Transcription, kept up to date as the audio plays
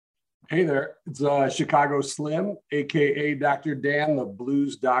Hey there, it's Chicago Slim, aka Dr. Dan, the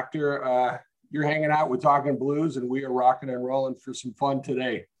Blues Doctor. You're hanging out with Talking Blues, and we are rocking and rolling for some fun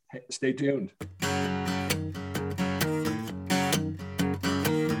today. Hey, stay tuned. I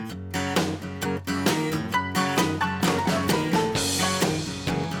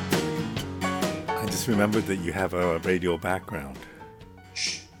just remembered that you have a radio background.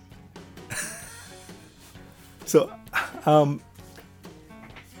 Shh. So,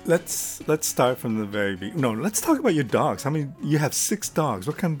 let's start from the very beginning. No, let's talk about your dogs. You have 6 dogs.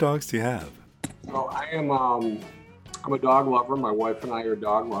 What kind of dogs do you have? So I'm a dog lover. My wife and I are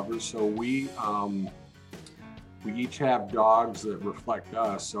dog lovers. So we each have dogs that reflect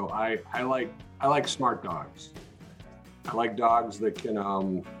us. So I like smart dogs. I like dogs that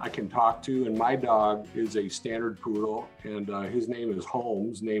I can talk to. And my dog is a standard poodle, and his name is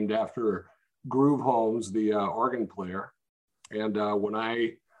Holmes, named after Groove Holmes, the organ player. And when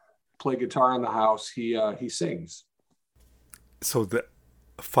I play guitar in the house, he sings. So the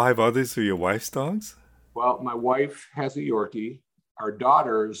 5 others are your wife's dogs? Well, my wife has a Yorkie. Our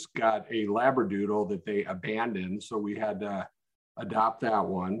daughters got a Labradoodle that they abandoned, so we had to adopt that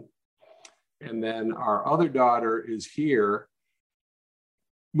one. And then our other daughter is here,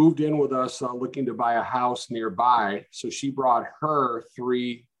 moved in with us, looking to buy a house nearby. So she brought her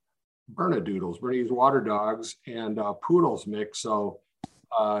 3 Bernedoodles, Bernese water dogs, and poodles mix. So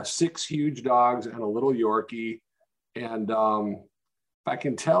 6 huge dogs and a little Yorkie. And I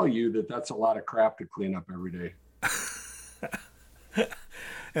can tell you that that's a lot of crap to clean up every day.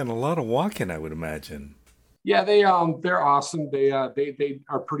 And a lot of walking, I would imagine. Yeah, they're awesome. They are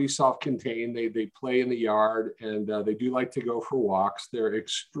pretty self-contained. They play in the yard, and they do like to go for walks. They're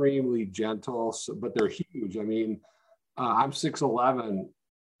extremely gentle, but they're huge. I mean, I'm 6'11",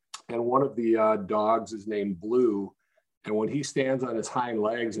 and one of the dogs is named Blue. And when he stands on his hind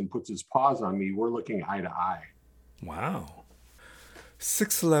legs and puts his paws on me, we're looking eye to eye. Wow.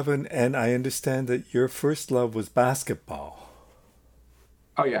 6'11", and I understand that your first love was basketball.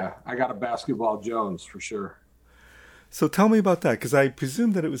 Oh, yeah. I got a basketball Jones for sure. So tell me about that, because I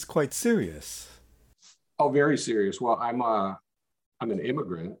presume that it was quite serious. Oh, very serious. Well, I'm an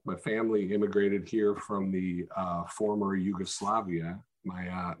immigrant. My family immigrated here from the former Yugoslavia.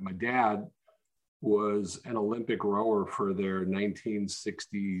 My dad was an Olympic rower for their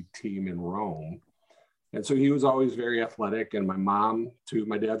 1960 team in Rome. And so he was always very athletic. And my mom, too,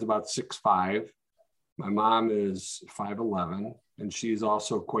 my dad's about 6'5". My mom is 5'11", and she's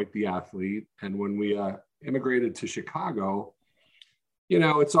also quite the athlete. And when we immigrated to Chicago,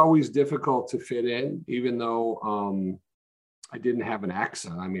 it's always difficult to fit in, even though I didn't have an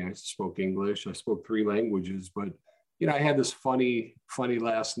accent. I mean, I spoke English, I spoke 3 languages, but, I had this funny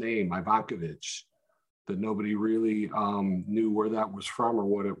last name, Ivankovich, that nobody really knew where that was from or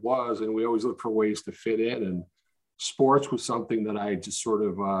what it was. And we always looked for ways to fit in. And sports was something that I just sort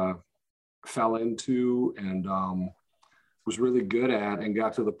of fell into and was really good at, and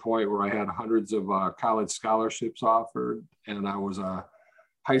got to the point where I had hundreds of college scholarships offered. And I was a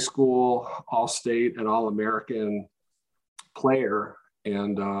high school All-State and All-American player.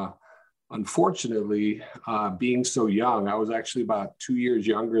 And unfortunately, being so young, I was actually about 2 years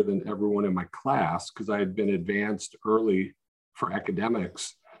younger than everyone in my class, because I had been advanced early for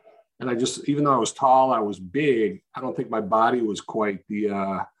academics. And even though I was tall, I was big, I don't think my body was quite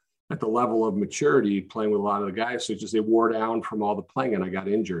at the level of maturity playing with a lot of the guys. So it wore down from all the playing, and I got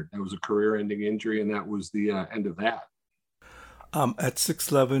injured. It was a career-ending injury, and that was the end of that. At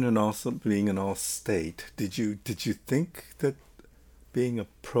 6'11" and also being an All-State, did you think that being a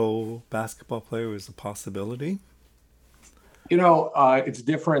pro basketball player was a possibility? It's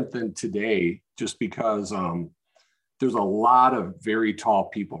different than today, just because there's a lot of very tall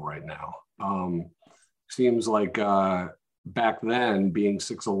people right now. Seems like back then, being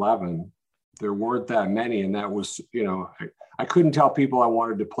 6'11", there weren't that many. And that was, I couldn't tell people I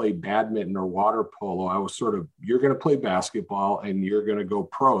wanted to play badminton or water polo. I was sort of, you're going to play basketball and you're going to go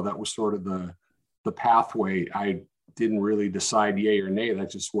pro. That was sort of the pathway. I didn't really decide yay or nay.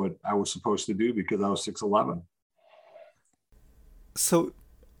 That's just what I was supposed to do because I was 6'11". So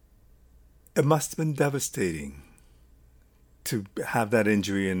it must have been devastating to have that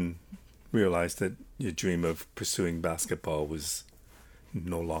injury and realize that your dream of pursuing basketball was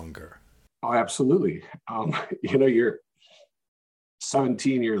no longer. Oh, absolutely. You're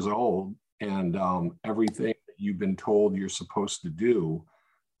 17 years old, and everything that you've been told you're supposed to do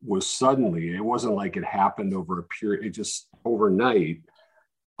was suddenly, it wasn't like it happened over a period, it just overnight,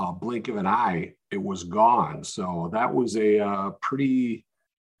 blink of an eye, it was gone. So that was a pretty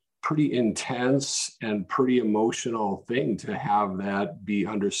pretty intense and pretty emotional thing to have that be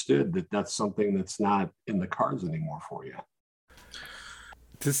understood, that that's something that's not in the cards anymore for you.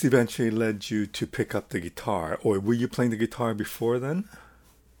 This eventually led you to pick up the guitar, or were you playing the guitar before then?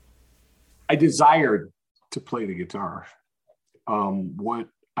 I desired to play the guitar. What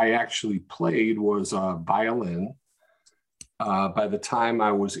I actually played was violin. By the time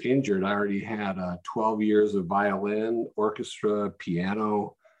I was injured, I already had 12 years of violin, orchestra,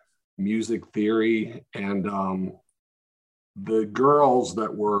 piano, music theory, and the girls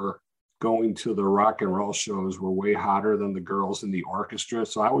that were going to the rock and roll shows were way hotter than the girls in the orchestra.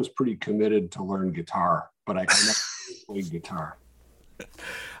 So I was pretty committed to learn guitar, but I never played guitar.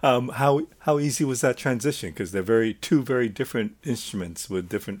 How easy was that transition? Because they're two very different instruments with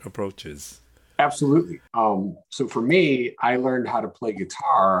different approaches. Absolutely. So for me, I learned how to play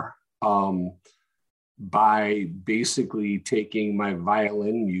guitar by basically taking my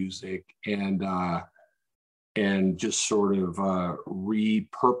violin music and just sort of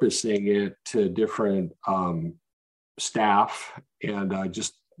repurposing it to different staff, and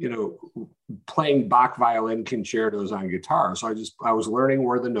just, playing Bach violin concertos on guitar. So I was learning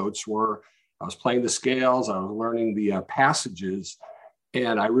where the notes were. I was playing the scales. I was learning the passages,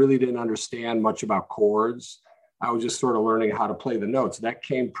 and I really didn't understand much about chords. I was just sort of learning how to play the notes. That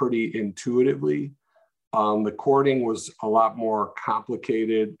came pretty intuitively. The chording was a lot more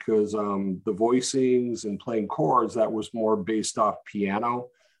complicated because the voicings and playing chords, that was more based off piano.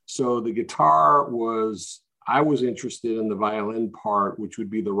 So the guitar I was interested in the violin part, which would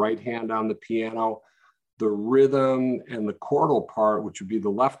be the right hand on the piano, the rhythm and the chordal part, which would be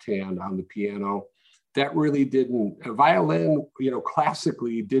the left hand on the piano. That really a violin,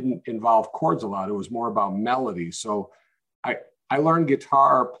 classically didn't involve chords a lot. It was more about melody. So I learned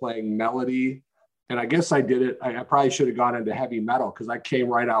guitar playing melody. And I guess I did it. I probably should have gone into heavy metal because I came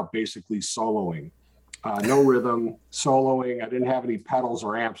right out basically soloing. No rhythm, soloing. I didn't have any pedals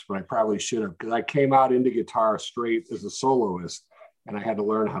or amps, but I probably should have, because I came out into guitar straight as a soloist, and I had to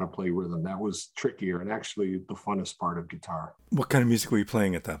learn how to play rhythm. That was trickier and actually the funnest part of guitar. What kind of music were you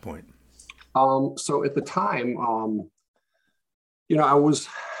playing at that point? So at the time, I was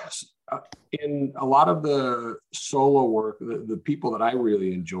in a lot of the solo work, the people that I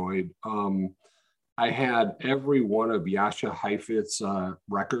really enjoyed. I had every one of Jascha Heifetz's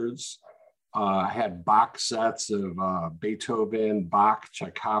records. I had box sets of Beethoven, Bach,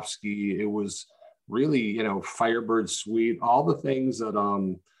 Tchaikovsky. It was really, Firebird Suite, all the things that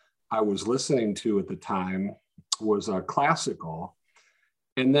I was listening to at the time was classical.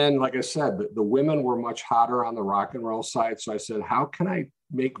 And then, like I said, the women were much hotter on the rock and roll side. So I said, how can I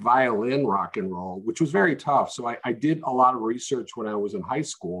make violin rock and roll, which was very tough. So I did a lot of research when I was in high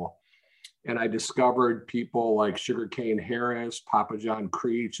school. And I discovered people like Sugarcane Harris, Papa John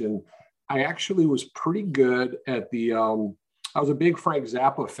Creech, and I actually was pretty good at I was a big Frank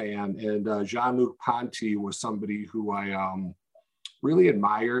Zappa fan, and Jean-Luc Ponty was somebody who I really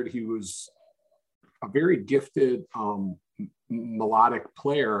admired. He was a very gifted melodic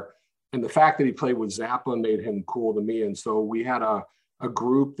player, and the fact that he played with Zappa made him cool to me. And so we had a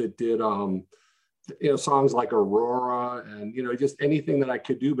group that did songs like Aurora and, just anything that I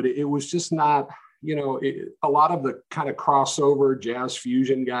could do. But it was just not, a lot of the kind of crossover jazz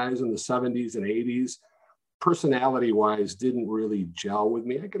fusion guys in the 70s and 80s, personality wise, didn't really gel with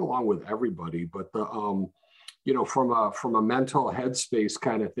me. I get along with everybody, but from a mental headspace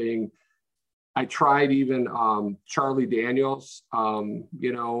kind of thing, I tried even Charlie Daniels, Devil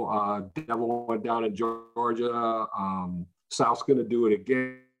Went Down in Georgia, South's Gonna Do It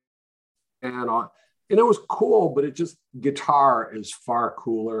Again. And it was cool, but guitar is far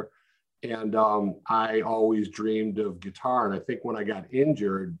cooler. And I always dreamed of guitar. And I think when I got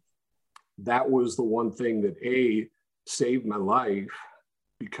injured, that was the one thing that saved my life,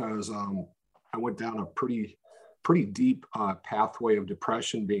 because I went down a pretty deep pathway of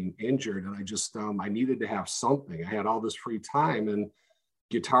depression being injured. And I just, I needed to have something. I had all this free time, and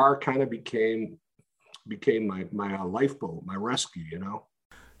guitar kind of became my lifeboat, my rescue,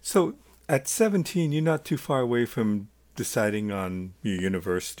 So at 17, you're not too far away from deciding on your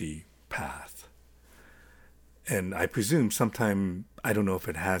university path. And I presume sometime, I don't know if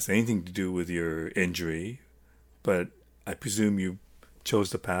it has anything to do with your injury, but I presume you chose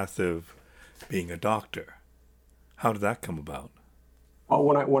the path of being a doctor. How did that come about? Well,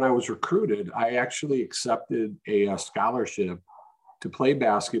 when I was recruited, I actually accepted a scholarship to play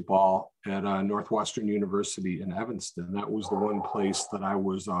basketball at Northwestern University in Evanston. That was the one place that I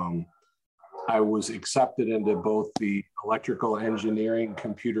was accepted into both the electrical engineering,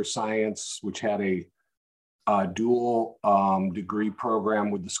 computer science, which had a dual degree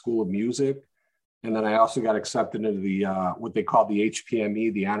program with the School of Music. And then I also got accepted into the what they call the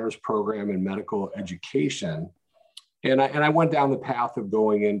HPME, the Honors Program in Medical Education. And I went down the path of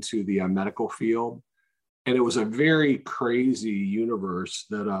going into the medical field. And it was a very crazy universe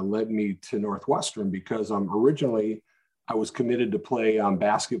that led me to Northwestern, because originally I was committed to play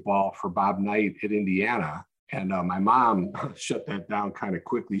basketball for Bob Knight at Indiana. And my mom shut that down kind of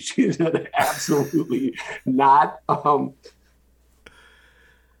quickly. She said, absolutely not.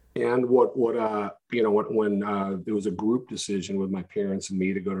 And when there was a group decision with my parents and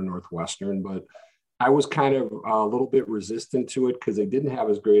me to go to Northwestern, but I was kind of a little bit resistant to it because they didn't have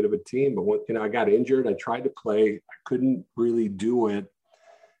as great of a team. But when I got injured, I tried to play. I couldn't really do it.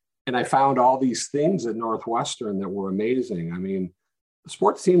 And I found all these things at Northwestern that were amazing. I mean, the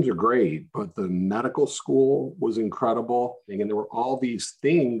sports teams are great, but the medical school was incredible. And there were all these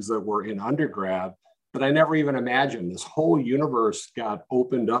things that were in undergrad that I never even imagined. This whole universe got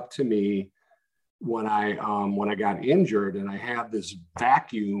opened up to me when I got injured, and I had this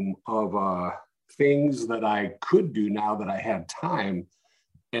vacuum of things that I could do now that I had time.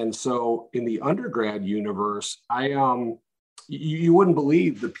 And so in the undergrad universe, you wouldn't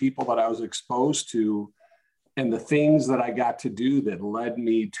believe the people that I was exposed to and the things that I got to do that led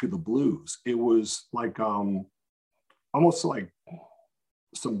me to the blues. It was like almost like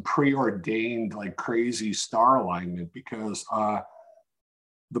some preordained, like crazy star alignment, because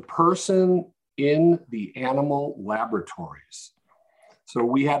the person in the animal laboratories. So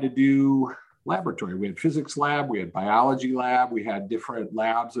we had to do laboratory. We had physics lab, we had biology lab, we had different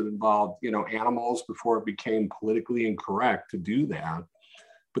labs that involved, animals before it became politically incorrect to do that.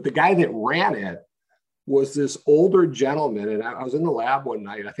 But the guy that ran it was this older gentleman. And I was in the lab one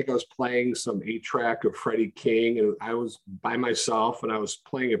night. I think I was playing some 8-track of Freddie King, and I was by myself and I was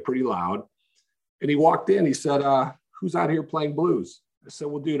playing it pretty loud. And he walked in, he said, who's out here playing blues? I said,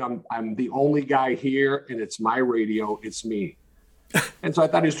 well, dude, I'm the only guy here, and it's my radio, it's me. And so I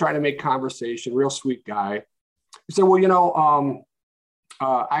thought he was trying to make conversation, real sweet guy. He said, well,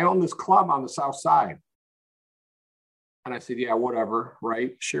 I own this club on the South Side. And I said, yeah, whatever,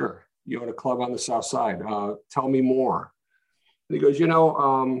 right? Sure. You own a club on the South Side. Tell me more. And he goes,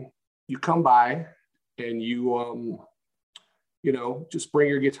 you come by and you just bring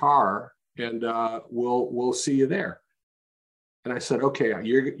your guitar and we'll see you there. And I said, okay,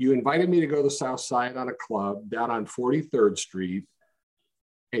 you invited me to go to the South Side on a club down on 43rd Street.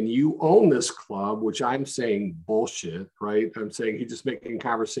 And you own this club, which I'm saying bullshit, right? I'm saying he's just making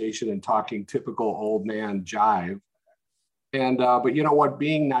conversation and talking typical old man jive. And, but you know what,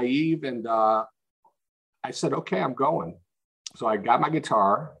 being naive, and I said, okay, I'm going. So I got my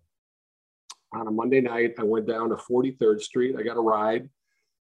guitar on a Monday night. I went down to 43rd Street. I got a ride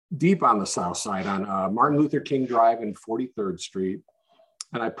deep on the South Side on Martin Luther King Drive and 43rd Street.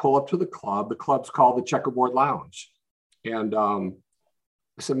 And I pull up to the club. The club's called the Checkerboard Lounge. And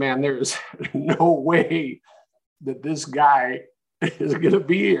I said, man, there's no way that this guy is going to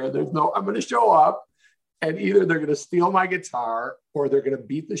be here. I'm going to show up, and either they're going to steal my guitar, or they're going to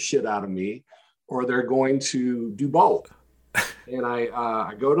beat the shit out of me, or they're going to do both. And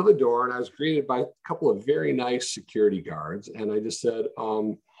I go to the door, and I was greeted by a couple of very nice security guards. And I just said,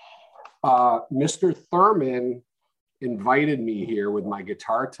 Mr. Thurman invited me here with my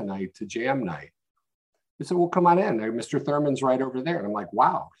guitar tonight to jam night. He said, well, come on in. Mr. Thurman's right over there. And I'm like,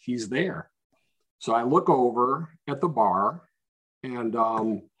 wow, he's there. So I look over at the bar, and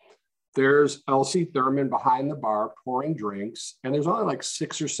there's L.C. Thurman behind the bar pouring drinks. And there's only like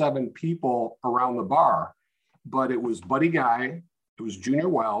 6 or 7 people around the bar. But it was Buddy Guy, it was Junior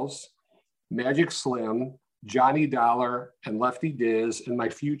Wells, Magic Slim, Johnny Dollar, and Lefty Diz, and my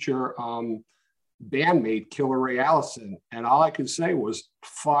future bandmate, Killer Ray Allison. And all I could say was,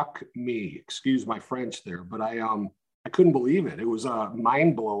 fuck me. Excuse my French there, but I couldn't believe it. It was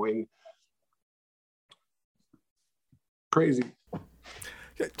mind-blowing. Crazy.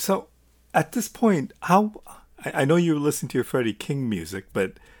 So at this point, I know you were listening to your Freddie King music,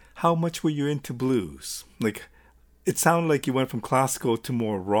 but how much were you into blues? Like, it sounded like you went from classical to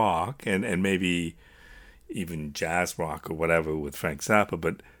more rock and maybe even jazz rock or whatever with Frank Zappa,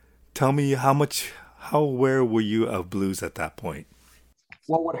 but tell me how aware were you of blues at that point?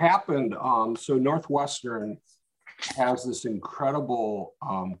 Well, what happened, so Northwestern has this incredible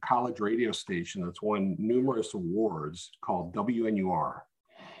college radio station that's won numerous awards called WNUR.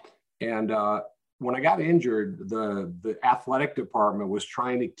 And when I got injured, the athletic department was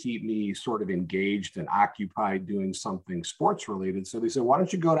trying to keep me sort of engaged and occupied doing something sports related. So they said, why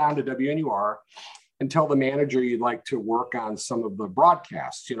don't you go down to WNUR and tell the manager you'd like to work on some of the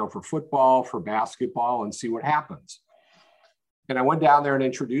broadcasts, for football, for basketball, and see what happens. And I went down there and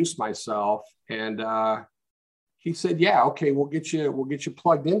introduced myself, and he said, yeah, okay, we'll get you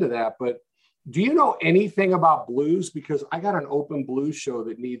plugged into that. But do you know anything about blues? Because I got an open blues show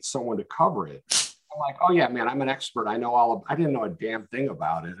that needs someone to cover it. I'm like, oh yeah, man, I'm an expert. I didn't know a damn thing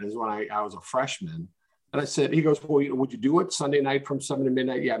about it. It was when I was a freshman. And I said, he goes, well, would you do it Sunday night from 7 to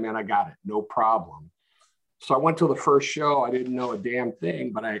midnight? Yeah, man, I got it. No problem. So I went to the first show. I didn't know a damn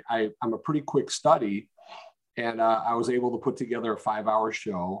thing, but I'm a pretty quick study. And I was able to put together a 5-hour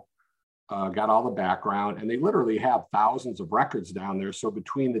show. Got all the background, and they literally have thousands of records down there. So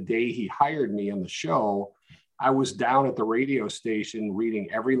between the day he hired me and the show, I was down at the radio station reading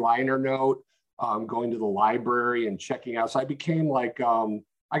every liner note, going to the library and checking out. So I became like,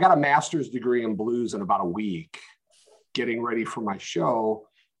 I got a master's degree in blues in about a week, getting ready for my show.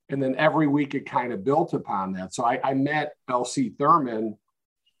 And then every week it kind of built upon that. So I met L.C. Thurman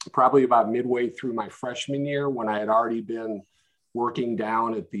probably about midway through my freshman year, when I had already been working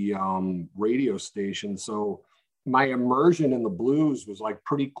down at the radio station. So my immersion in the blues was like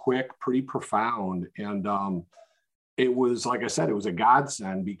pretty quick, pretty profound. And it was, like I said, it was a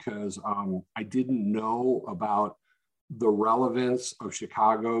godsend, because I didn't know about the relevance of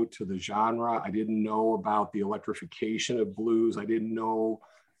Chicago to the genre. I didn't know about the electrification of blues. I didn't know,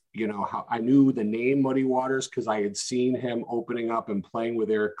 how I knew the name Muddy Waters because I had seen him opening up and playing with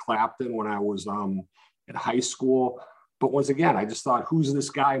Eric Clapton when I was in high school. But once again, I just thought, who's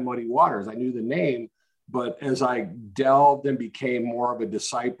this guy, Muddy Waters? I knew the name, but as I delved and became more of a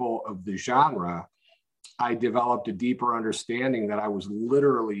disciple of the genre, I developed a deeper understanding that I was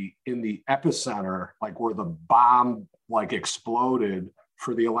literally in the epicenter, like where the bomb like exploded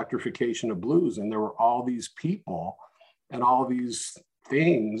for the electrification of blues. And there were all these people and all these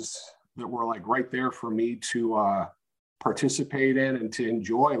things that were like right there for me to participate in and to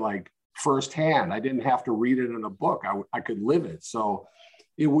enjoy, like firsthand. I didn't have to read it in a book. I could live it. So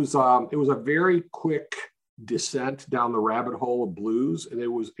it was a very quick descent down the rabbit hole of blues, and it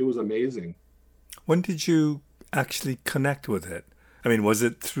was amazing. When did you actually connect with it? I mean, was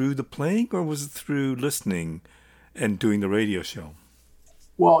it through the playing, or was it through listening and doing the radio show?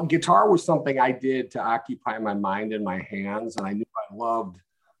 Well, guitar was something I did to occupy my mind and my hands, and I knew I loved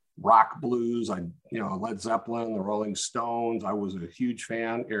rock blues. Led Zeppelin, the Rolling Stones. I was a huge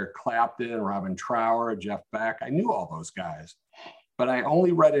fan. Eric Clapton, Robin Trower, Jeff Beck. I knew all those guys, but I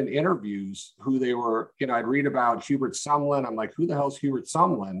only read in interviews who they were. I'd read about Hubert Sumlin. I'm like, who the hell's Hubert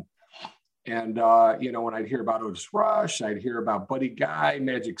Sumlin? And, when I'd hear about Otis Rush, I'd hear about Buddy Guy,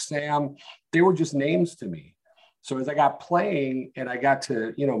 Magic Sam, they were just names to me. So as I got playing and I got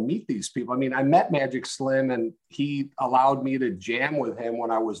to, meet these people, I mean, I met Magic Slim, and he allowed me to jam with him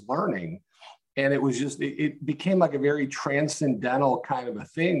when I was learning. And it was just, it became like a very transcendental kind of a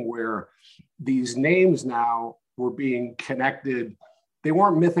thing where these names now were being connected. They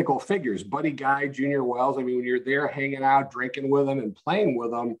weren't mythical figures. Buddy Guy, Junior Wells, I mean, when you're there hanging out, drinking with them and playing with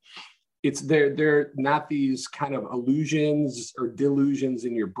them, they're not these kind of illusions or delusions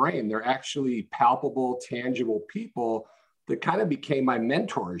in your brain. They're actually palpable, tangible people that kind of became my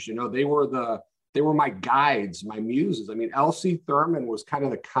mentors. They were my guides, my muses. I mean, L.C. Thurman was kind of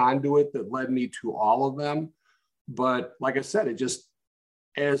the conduit that led me to all of them. But like I said, it just,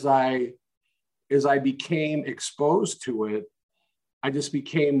 as I became exposed to it, I just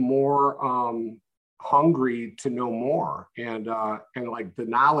became more hungry to know more. And like the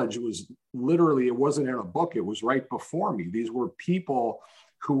knowledge was literally, it wasn't in a book. It was right before me. These were people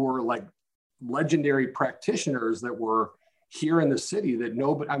who were like legendary practitioners that were here in the city that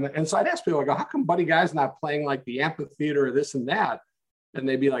nobody, and so I'd ask people, like, how come Buddy Guy's not playing like the amphitheater or this and that? And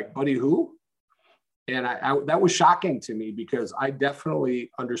they'd be like, Buddy who? And I that was shocking to me, because I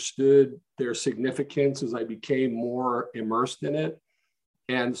definitely understood their significance as I became more immersed in it.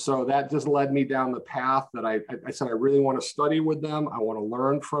 And so that just led me down the path that I said, I really want to study with them. I want to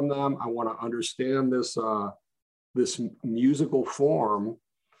learn from them. I want to understand this musical form.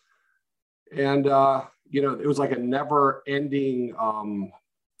 And, it was like a never ending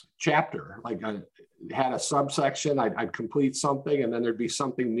chapter. Like I had a subsection, I'd complete something, and then there'd be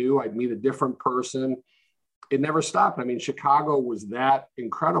something new. I'd meet a different person. It never stopped. I mean, Chicago was that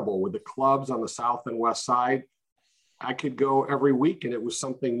incredible with the clubs on the South and West Side. I could go every week and it was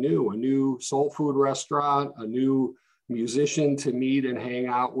something new, a new soul food restaurant, a new musician to meet and hang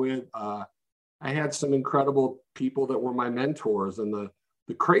out with. I had some incredible people that were my mentors. And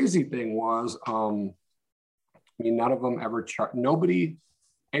the crazy thing was, none of them ever nobody,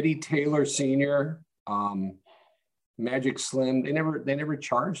 Eddie Taylor Sr., Magic Slim, they never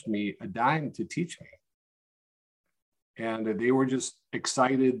charged me a dime to teach me. And they were just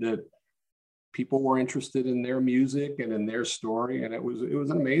excited that people were interested in their music and in their story. And it was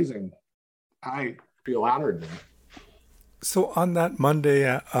amazing. I feel honored there. So on that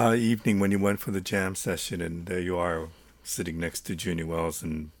Monday evening when you went for the jam session, and there you are sitting next to Junior Wells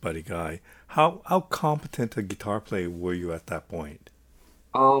and Buddy Guy, how competent a guitar player were you at that point?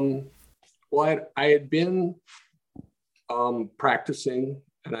 Well, I had been practicing,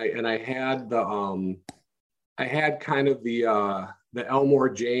 and I had I had kind of the Elmore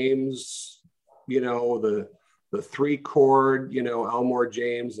James, the 3-chord, Elmore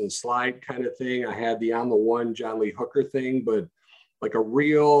James and slide kind of thing. I had the On the One John Lee Hooker thing, but like a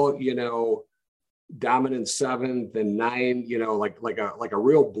real, dominant 7th and 9, like a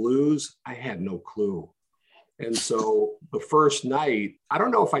real blues, I had no clue. And so the first night, I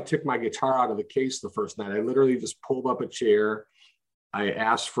don't know if I took my guitar out of the case the first night. I literally just pulled up a chair. I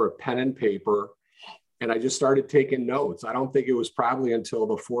asked for a pen and paper, and I just started taking notes. I don't think it was probably until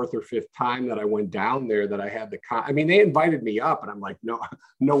the 4th or 5th time that I went down there that I had they invited me up, and I'm like,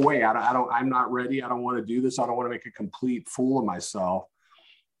 no way. I'm not ready. I don't want to do this. I don't want to make a complete fool of myself.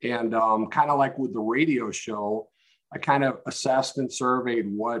 And kind of like with the radio show, I kind of assessed and surveyed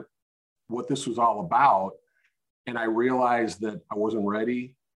what this was all about. And I realized that I wasn't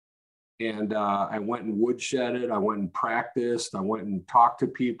ready. And I went and woodshedded. I went and practiced. I went and talked to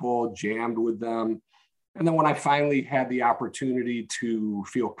people, jammed with them. And then when I finally had the opportunity to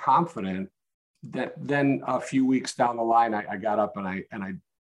feel confident, then a few weeks down the line, I got up and I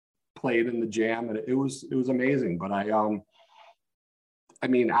played in the jam, and it was amazing. But I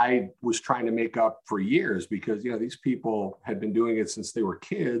was trying to make up for years because, these people had been doing it since they were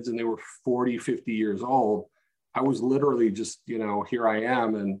kids, and they were 40, 50 years old. I was literally just, here I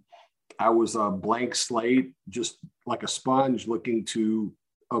am. And I was a blank slate, just like a sponge looking to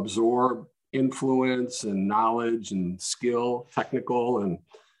absorb influence and knowledge and skill, technical. And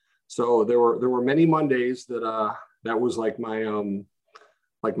so there were many Mondays that was like my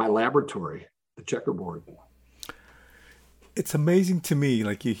laboratory, the checkerboard. It's amazing to me,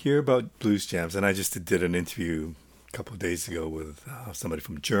 like you hear about blues jams, and I just did an interview a couple of days ago with somebody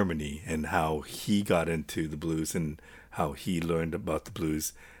from Germany, and how he got into the blues and how he learned about the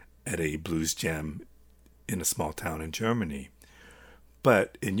blues at a blues jam in a small town in Germany.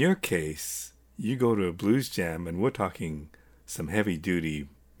 But in your case, you go to a blues jam, and we're talking some heavy-duty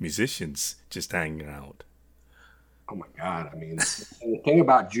musicians just hanging out. Oh, my God. The thing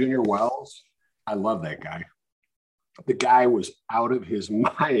about Junior Wells, I love that guy. The guy was out of his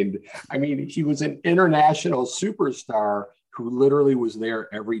mind. He was an international superstar who literally was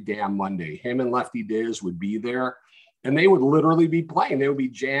there every damn Monday. Him and Lefty Diz would be there, and they would literally be playing. They would be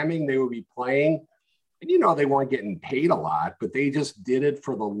jamming. They would be playing. And, they weren't getting paid a lot, but they just did it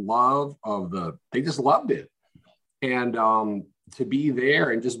for the love of they just loved it. And to be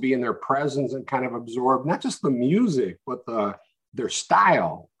there and just be in their presence and kind of absorb not just the music, but their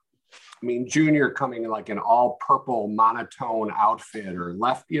style. Junior coming in like an all purple monotone outfit, or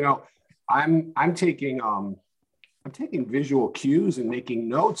I'm taking visual cues and making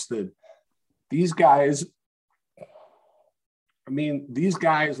notes that these guys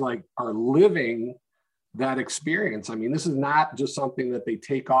like are living that experience. This is not just something that they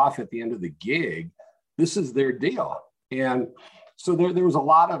take off at the end of the gig. This is their deal. And so there was a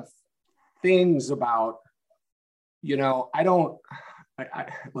lot of things about, look,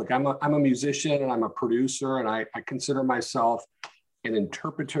 I'm a musician, and I'm a producer, and I consider myself an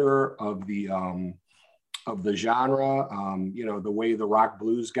interpreter of the genre. The way the rock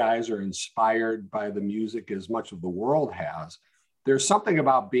blues guys are inspired by the music as much of the world has. There's something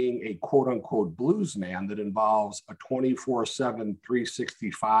about being a quote unquote blues man that involves a 24/7,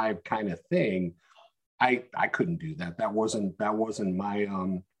 365 kind of thing. I couldn't do that. That wasn't my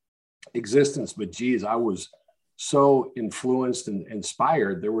existence. But geez, I was so influenced and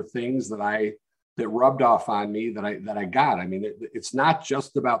inspired. There were things that rubbed off on me that I got. It's not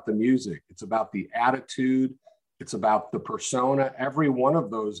just about the music. It's about the attitude. It's about the persona. Every one of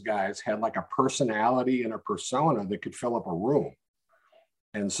those guys had like a personality and a persona that could fill up a room.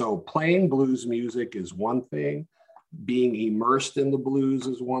 And so playing blues music is one thing, being immersed in the blues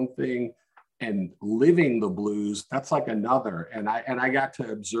is one thing, and living the blues, that's like another. And I got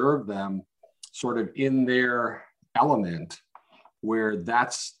to observe them sort of in their element, where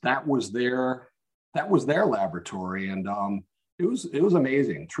that was their laboratory. And it was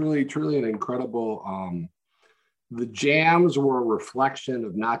amazing, truly an incredible. The jams were a reflection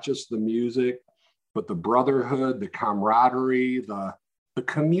of not just the music, but the brotherhood, the camaraderie, the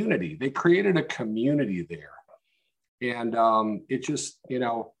community. They created a community there. And it just,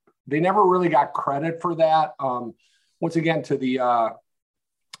 they never really got credit for that. once again, to the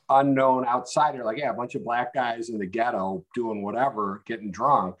unknown outsider, like, yeah, a bunch of black guys in the ghetto doing whatever, getting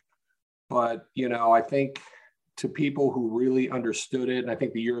drunk. But, I think to people who really understood it, and I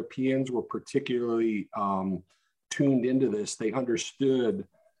think the Europeans were particularly tuned into this, they understood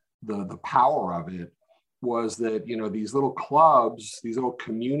the power of it, was that, these little clubs, these little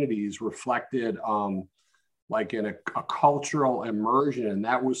communities reflected like in a cultural immersion. And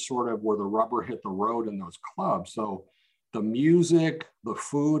that was sort of where the rubber hit the road in those clubs. So the music, the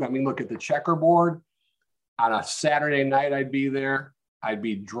food, I mean, look at the checkerboard. On a Saturday night, I'd be there. I'd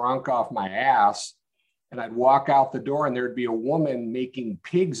be drunk off my ass, and I'd walk out the door and there'd be a woman making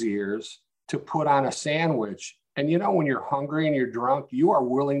pig's ears to put on a sandwich. And when you're hungry and you're drunk, you are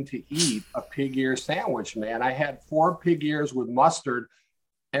willing to eat a pig ear sandwich, man. I had 4 pig ears with mustard,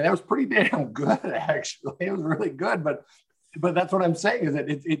 and that was pretty damn good, actually. It was really good. But that's what I'm saying, is that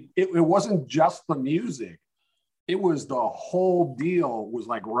it wasn't just the music. It was the whole deal was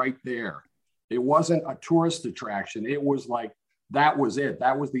like right there. It wasn't a tourist attraction. It was like, that was it.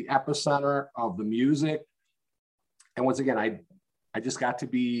 That was the epicenter of the music. And once again, I just got to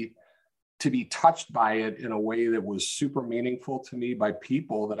be touched by it in a way that was super meaningful to me by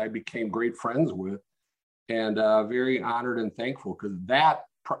people that I became great friends with, and very honored and thankful, because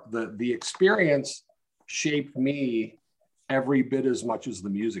the experience shaped me every bit as much as the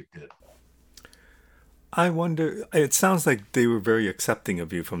music did. I wonder, it sounds like they were very accepting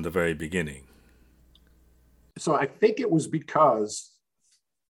of you from the very beginning. So I think it was because,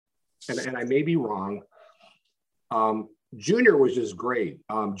 and I may be wrong, Junior was just great.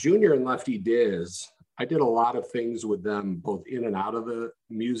 Junior and Lefty Diz, I did a lot of things with them, both in and out of the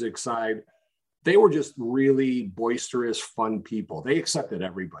music side. They were just really boisterous, fun people. They accepted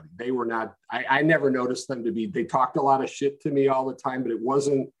everybody. They were not, I never noticed them to be, they talked a lot of shit to me all the time, but it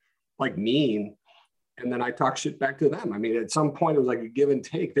wasn't like mean. And then I talk shit back to them. I mean, at some point it was like a give and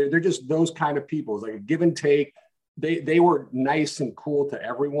take. They're just those kind of people. It's like a give and take. They were nice and cool to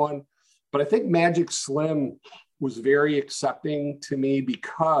everyone. But I think Magic Slim was very accepting to me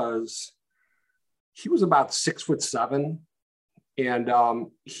because he was about 6'7". And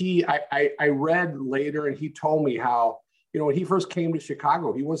I read later, and he told me how, when he first came to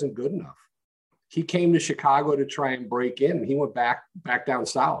Chicago, he wasn't good enough. He came to Chicago to try and break in, and he went back down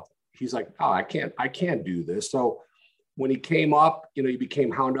south. He's like, oh, I can't do this. So when he came up, he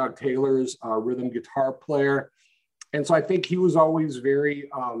became Hound Dog Taylor's rhythm guitar player. And so I think he was always very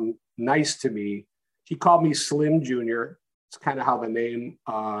nice to me. He called me Slim Jr. It's kind of how the name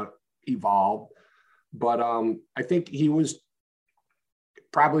evolved. But I think he was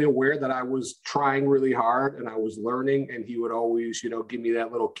probably aware that I was trying really hard and I was learning, and he would always, give me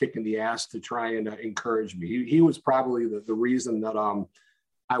that little kick in the ass to try and encourage me. He was probably the reason that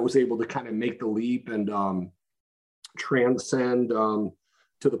I was able to kind of make the leap and transcend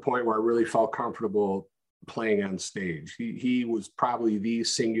to the point where I really felt comfortable playing on stage. He was probably the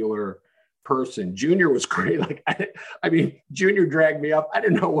singular person. Junior was great. Like, I mean, Junior dragged me up. I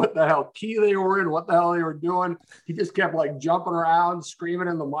didn't know what the hell key they were in, what the hell they were doing. He just kept like jumping around, screaming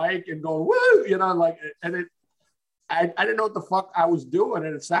in the mic and going, woo, I didn't know what the fuck I was doing.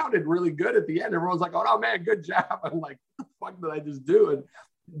 And it sounded really good at the end. Everyone's like, oh man, good job. I'm like, what the fuck did I just do? And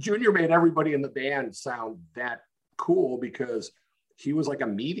Junior made everybody in the band sound that cool because he was like a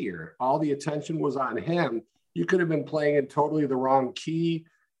meteor. All the attention was on him. You could have been playing in totally the wrong key.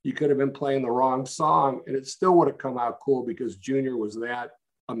 You could have been playing the wrong song, and it still would have come out cool because Junior was that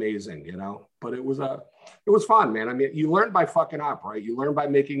amazing, But it was fun, man. I mean, you learn by fucking up, right? You learn by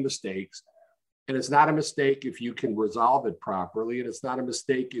making mistakes, and it's not a mistake if you can resolve it properly, and it's not a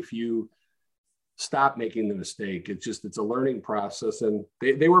mistake if you stop making the mistake. It's a learning process, and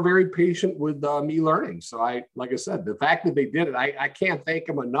they were very patient with me learning. So like I said, the fact that they did it, I can't thank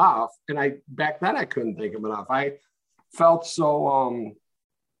them enough. And back then I couldn't thank them enough. I felt so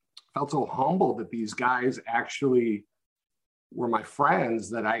humbled that these guys actually were my friends,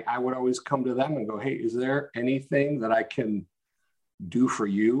 that I would always come to them and go, hey, is there anything that I can do for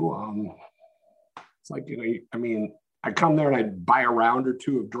you? It's like, I mean, I come there and I'd buy a round or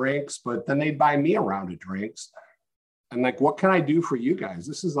two of drinks, but then they'd buy me a round of drinks. And like, what can I do for you guys?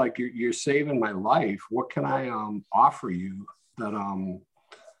 This is like, you're saving my life. What can I offer you that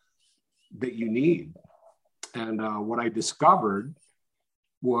you need? And what I discovered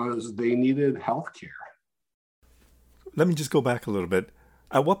was they needed healthcare. Let me just go back a little bit.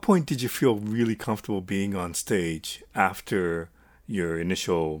 At what point did you feel really comfortable being on stage after your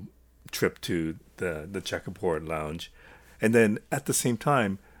initial trip to the Checkerboard Lounge? And then at the same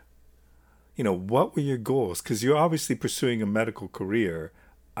time, what were your goals? Because you're obviously pursuing a medical career.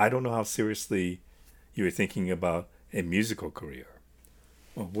 I don't know how seriously you were thinking about a musical career.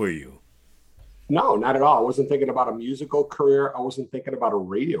 Or were you? No, not at all. I wasn't thinking about a musical career. I wasn't thinking about a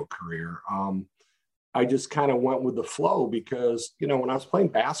radio career. I just kind of went with the flow because, you know, when I was playing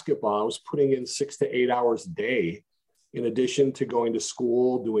basketball, I was putting in 6 to 8 hours a day in addition to going to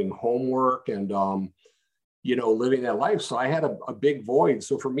school, doing homework and, you know, living that life. So I had a big void.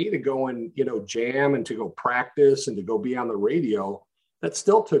 So for me to go and, you know, jam and to go practice and to go be on the radio, that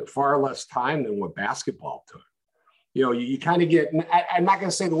still took far less time than what basketball took. You know, you kind of get, I'm not going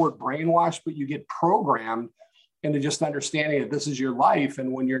to say the word brainwashed, but you get programmed into just understanding that this is your life.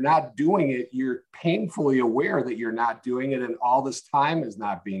 And when you're not doing it, you're painfully aware that you're not doing it and all this time is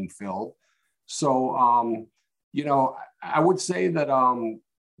not being filled. So, you know, I would say that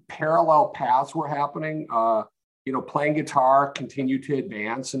parallel paths were happening. You know, playing guitar continued to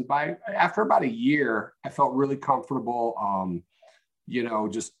advance. And after about a year, I felt really comfortable, you know,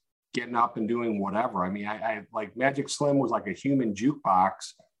 just getting up and doing whatever. I mean, I like Magic Slim was like a human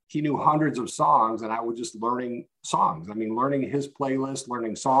jukebox. He knew hundreds of songs and I was just learning songs. I mean, learning his playlist,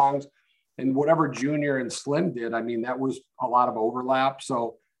 learning songs, and whatever Junior and Slim did, I mean, that was a lot of overlap.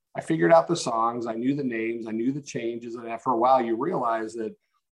 So I figured out the songs, I knew the names, I knew the changes. And after a while, you realize that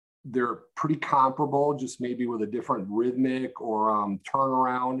they're pretty comparable, just maybe with a different rhythmic or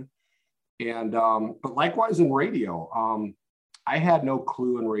turnaround. And, but likewise in radio, I had no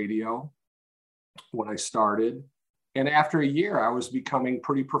clue in radio when I started. And after a year, I was becoming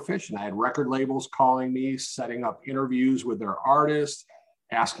pretty proficient. I had record labels calling me, setting up interviews with their artists,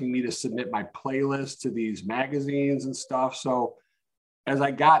 asking me to submit my playlist to these magazines and stuff. So as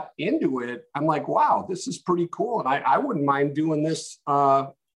I got into it, I'm like, wow, this is pretty cool. And I wouldn't mind doing this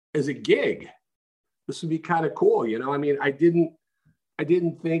as a gig. This would be kind of cool. You know, I mean, I didn't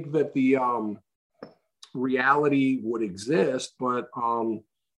think that the reality would exist, but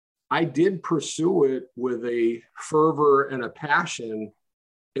I did pursue it with a fervor and a passion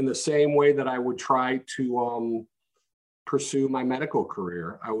in the same way that I would try to pursue my medical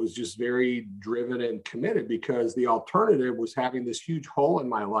career. I was just very driven and committed because the alternative was having this huge hole in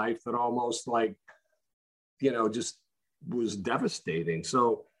my life that almost like, you know, just was devastating.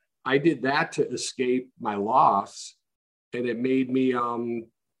 So I did that to escape my loss, and it made me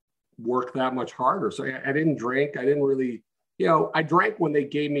work that much harder. So I didn't drink. I didn't really, you know, I drank when they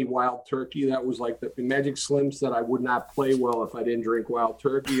gave me Wild Turkey. That was like the Magic Slim said I would not play well if I didn't drink Wild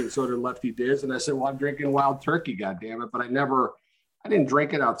Turkey, and so did Lefty Diz. And I said, well, I'm drinking Wild Turkey, goddammit. But I didn't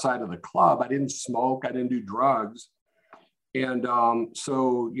drink it outside of the club. I didn't smoke. I didn't do drugs. And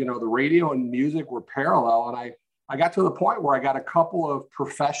so, you know, the radio and music were parallel. And I got to the point where I got a couple of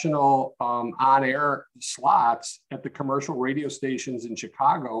professional on-air slots at the commercial radio stations in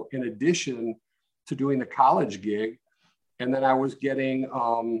Chicago, in addition to doing the college gig. And then I was getting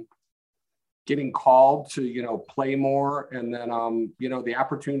called to, you know, play more. And then, you know, the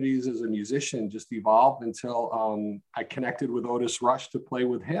opportunities as a musician just evolved until I connected with Otis Rush to play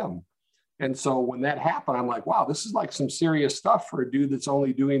with him. And so when that happened, I'm like, wow, this is like some serious stuff for a dude that's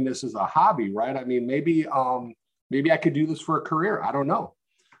only doing this as a hobby, right? I mean, maybe I could do this for a career. I don't know.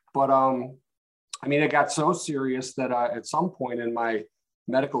 But I mean, it got so serious that at some point in my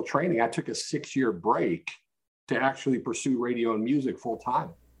medical training, I took a 6-year break to actually pursue radio and music full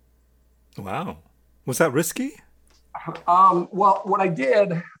time. Wow. Was that risky? Well, what I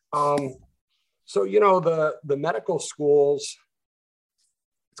did, so, you know, the medical schools,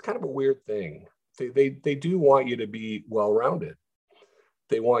 it's kind of a weird thing. They do want you to be well-rounded.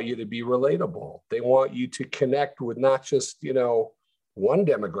 They want you to be relatable. They want you to connect with not just, you know, one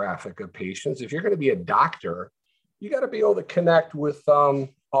demographic of patients. If you're going to be a doctor, you got to be able to connect with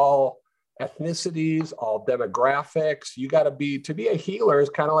all ethnicities, all demographics. You got to be a healer is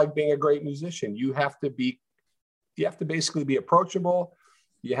kind of like being a great musician. You have to basically be approachable.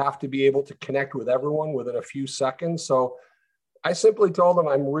 You have to be able to connect with everyone within a few seconds. So I simply told them,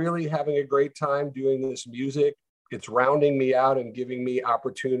 I'm really having a great time doing this music. It's rounding me out and giving me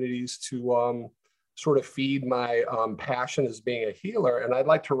opportunities to sort of feed my passion as being a healer. And I'd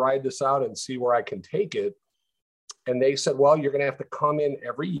like to ride this out and see where I can take it. And they said, well, you're going to have to come in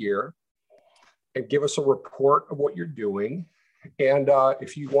every year and give us a report of what you're doing. And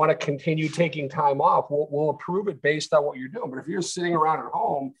if you want to continue taking time off, we'll approve it based on what you're doing. But if you're sitting around at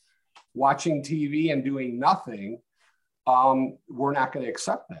home watching TV and doing nothing, we're not going to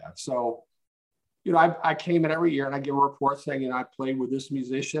accept that. So, you know, I came in every year and I give a report saying, you know, I played with this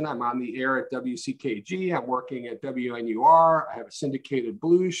musician. I'm on the air at WCKG. I'm working at WNUR. I have a syndicated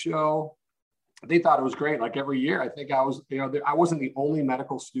blues show. They thought it was great. Like every year, I think I was, you know, I wasn't the only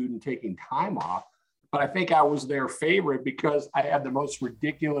medical student taking time off. but I think I was their favorite because I had the most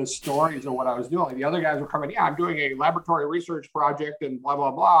ridiculous stories of what I was doing. Like the other guys were coming, yeah, I'm doing a laboratory research project and blah,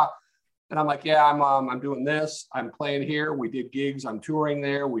 blah, blah. And I'm like, yeah, I'm doing this. I'm playing here. We did gigs. I'm touring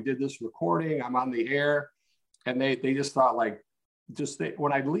there. We did this recording. I'm on the air. And they just thought like,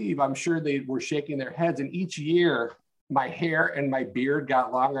 when I leave, I'm sure they were shaking their heads. And each year, my hair and my beard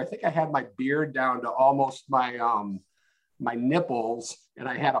got longer. I think I had my beard down to almost my nipples, and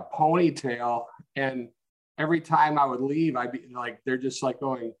I had a ponytail. And every time I would leave, I'd be like, they're just like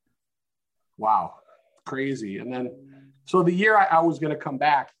going, wow, crazy. And then, so the year I was going to come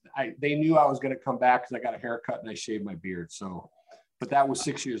back, they knew I was going to come back because I got a haircut and I shaved my beard. So, but that was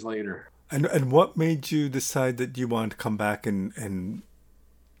 6 years later. And what made you decide that you wanted to come back and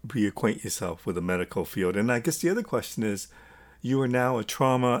reacquaint yourself with the medical field? And I guess the other question is, you are now a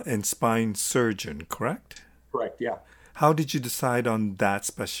trauma and spine surgeon, correct? Correct, yeah. How did you decide on that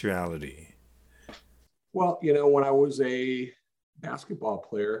specialty? Well, you know, when I was a basketball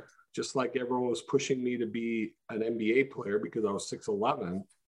player, just like everyone was pushing me to be an NBA player because I was 6'11",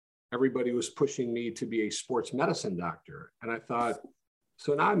 everybody was pushing me to be a sports medicine doctor. And I thought,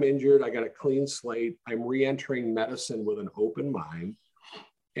 so now I'm injured, I got a clean slate, I'm re-entering medicine with an open mind.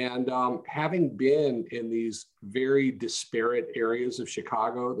 And having been in these very disparate areas of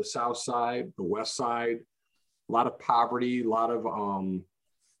Chicago, the South Side, the West Side, a lot of poverty, a lot of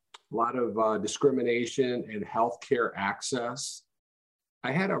discrimination and healthcare access.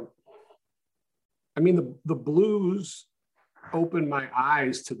 The blues opened my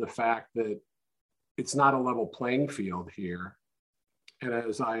eyes to the fact that it's not a level playing field here. And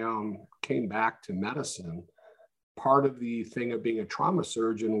as I came back to medicine, part of the thing of being a trauma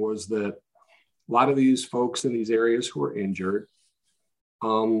surgeon was that a lot of these folks in these areas who are injured,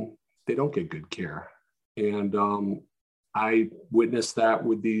 they don't get good care. And I witnessed that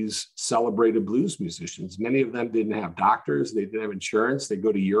with these celebrated blues musicians. Many of them didn't have doctors, they didn't have insurance. They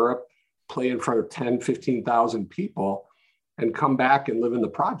go to Europe, play in front of 10, 15,000 people and come back and live in the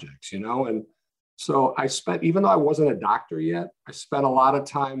projects, you know? And so even though I wasn't a doctor yet, I spent a lot of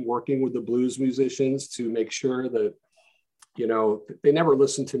time working with the blues musicians to make sure that, you know, they never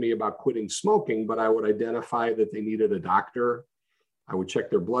listened to me about quitting smoking, but I would identify that they needed a doctor. I would check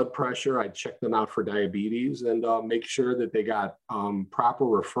their blood pressure. I'd check them out for diabetes and make sure that they got proper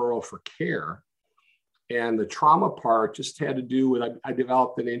referral for care. And the trauma part just had to do with, I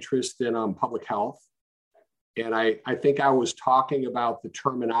developed an interest in public health. And I think I was talking about the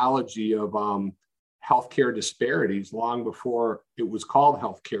terminology of healthcare disparities long before it was called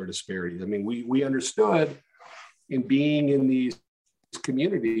healthcare disparities. I mean, we understood in being in these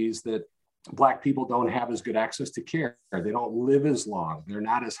communities that Black people don't have as good access to care. They don't live as long. They're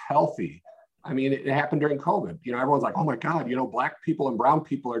not as healthy. I mean, it happened during COVID. You know, everyone's like, oh my God, you know, Black people and brown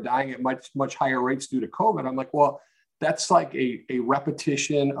people are dying at much, much higher rates due to COVID. I'm like, well, that's like a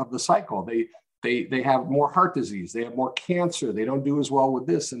repetition of the cycle. They have more heart disease. They have more cancer. They don't do as well with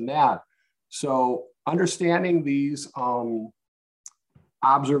this and that. So understanding these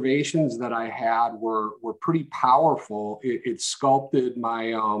observations that I had were pretty powerful. It sculpted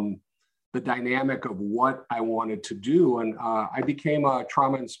my the dynamic of what I wanted to do. And I became a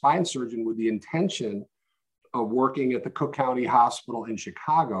trauma and spine surgeon with the intention of working at the Cook County Hospital in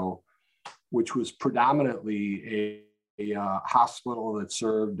Chicago, which was predominantly a hospital that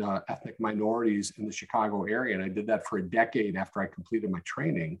served ethnic minorities in the Chicago area. And I did that for a decade after I completed my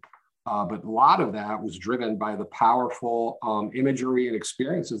training. But a lot of that was driven by the powerful imagery and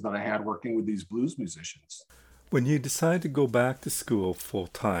experiences that I had working with these blues musicians. When you decided to go back to school full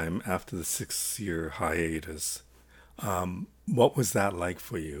time after the 6-year hiatus, what was that like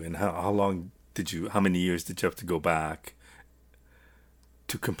for you? And how many years did you have to go back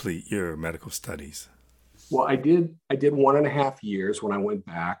to complete your medical studies? Well, I did 1.5 years when I went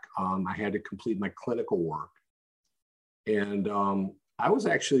back. I had to complete my clinical work. And I was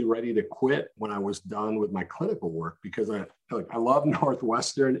actually ready to quit when I was done with my clinical work because I love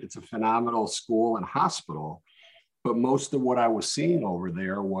Northwestern. It's a phenomenal school and hospital. But most of what I was seeing over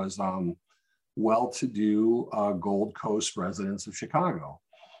there was well-to-do Gold Coast residents of Chicago.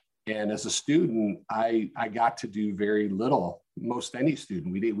 And as a student, I got to do very little. Most any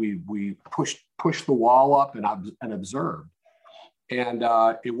student, we pushed the wall up and observed. And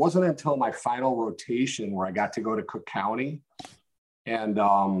it wasn't until my final rotation where I got to go to Cook County, and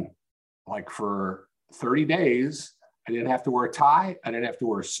for 30 days, I didn't have to wear a tie. I didn't have to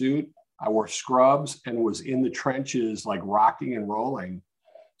wear a suit. I wore scrubs and was in the trenches, like rocking and rolling.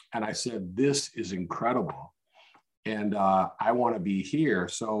 And I said, this is incredible. And I want to be here.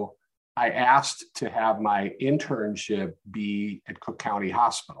 So I asked to have my internship be at Cook County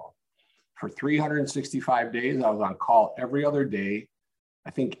Hospital for 365 days. I was on call every other day.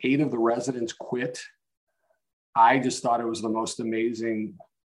 I think 8 of the residents quit. I just thought it was the most amazing.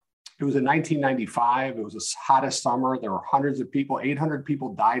 It was in 1995. It was the hottest summer. There were hundreds of people. 800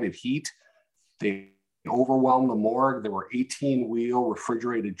 people died of heat. They overwhelmed the morgue. There were 18-wheel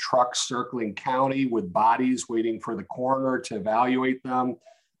refrigerated trucks circling county with bodies waiting for the coroner to evaluate them.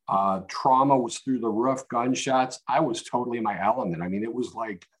 Trauma was through the roof, gunshots. I was totally in my element. I mean, it was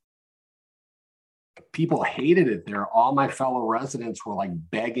like people hated it there. All my fellow residents were like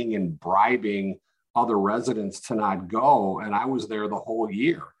begging and bribing other residents to not go. And I was there the whole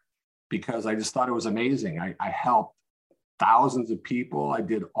year because I just thought it was amazing. I helped thousands of people. I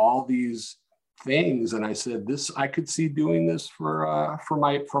did all these things. And I said, I could see doing this for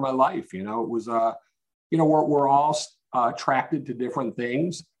my life. You know, it was, we're all attracted to different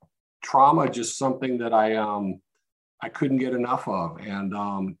things. Trauma, just something that I couldn't get enough of.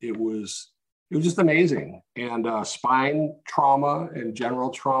 And it was just amazing. And spine trauma and general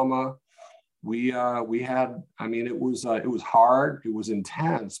trauma, we had, I mean, it was hard, it was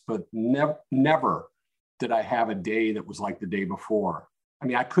intense, but never did I have a day that was like the day before. I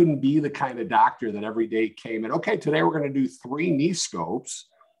mean, I couldn't be the kind of doctor that every day came in, okay, today we're going to do 3 knee scopes.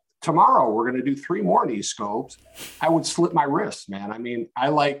 Tomorrow we're going to do 3 more knee scopes. I would slip my wrists, man. I mean, I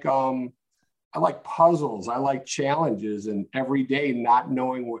like puzzles. I like challenges, and every day not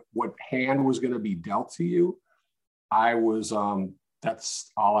knowing what hand was going to be dealt to you.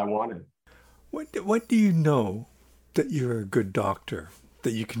 That's all I wanted. When do you know that you're a good doctor,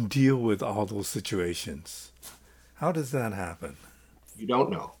 that you can deal with all those situations? How does that happen? You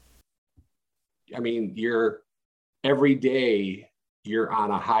don't know. I mean, every day you're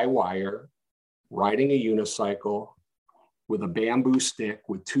on a high wire, riding a unicycle with a bamboo stick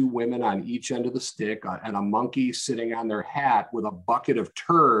with 2 women on each end of the stick and a monkey sitting on their hat with a bucket of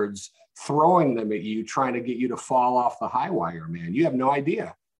turds, throwing them at you, trying to get you to fall off the high wire, man. You have no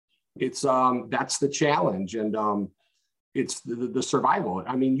idea. It's that's the challenge. And it's the survival.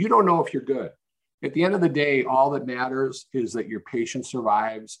 I mean, you don't know if you're good. At the end of the day, all that matters is that your patient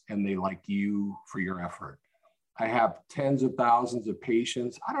survives and they like you for your effort. I have tens of thousands of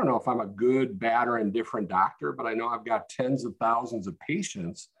patients. I don't know if I'm a good, bad, or indifferent doctor, but I know I've got tens of thousands of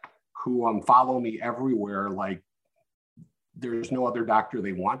patients who follow me everywhere. Like there's no other doctor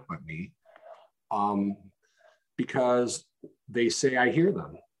they want but me, because they say I hear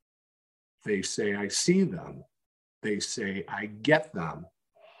them. They say I see them. They say I get them.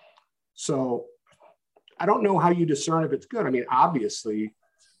 So I don't know how you discern if it's good. I mean, obviously,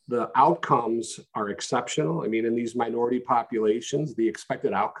 the outcomes are exceptional. I mean, in these minority populations, the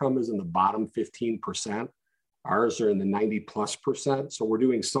expected outcome is in the bottom 15%. Ours are in the 90+%. So we're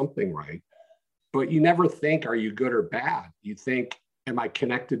doing something right. But you never think, are you good or bad? You think, am I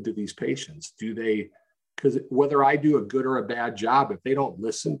connected to these patients? Because whether I do a good or a bad job, if they don't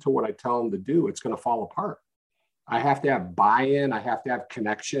listen to what I tell them to do, it's going to fall apart. I have to have buy-in. I have to have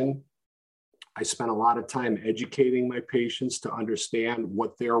connection. I spent a lot of time educating my patients to understand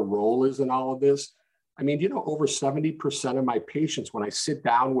what their role is in all of this. I mean, over 70% of my patients, when I sit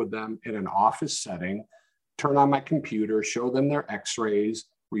down with them in an office setting, turn on my computer, show them their x-rays,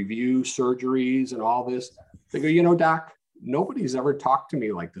 review surgeries and all this, they go, doc, nobody's ever talked to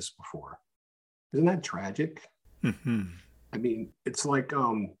me like this before. Isn't that tragic? Mm-hmm. I mean, it's like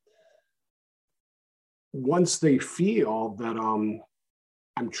once they feel that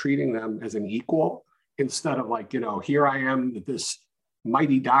I'm treating them as an equal, instead of like, here I am, this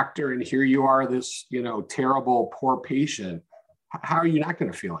mighty doctor, and here you are, this, terrible, poor patient. How are you not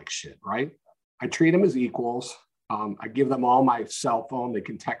going to feel like shit, right? I treat them as equals. I give them all my cell phone. They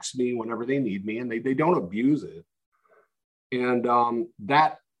can text me whenever they need me, and they don't abuse it. And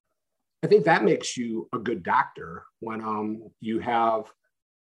I think that makes you a good doctor when you have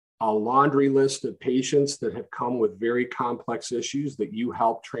a laundry list of patients that have come with very complex issues that you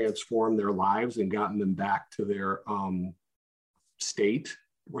help transform their lives and gotten them back to their state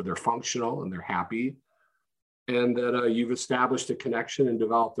where they're functional and they're happy. And that you've established a connection and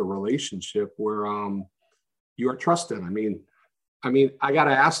developed a relationship where you are trusted. I mean, I got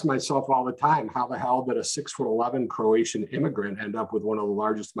to ask myself all the time, how the hell did a 6'11" Croatian immigrant end up with one of the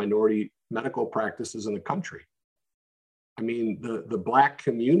largest minority medical practices in the country? I mean, the Black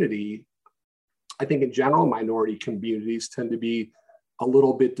community, I think in general, minority communities tend to be a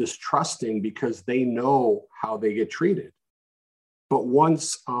little bit distrusting because they know how they get treated. But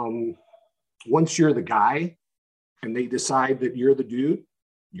once you're the guy and they decide that you're the dude,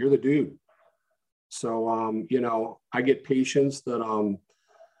 you're the dude. So, I get patients that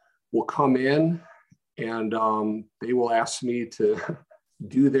will come in and they will ask me to,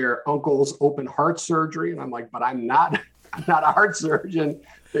 do their uncle's open heart surgery. And I'm like, but I'm not a heart surgeon.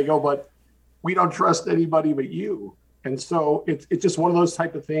 They go, but we don't trust anybody but you. And so it's just one of those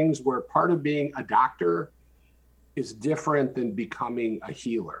type of things where part of being a doctor is different than becoming a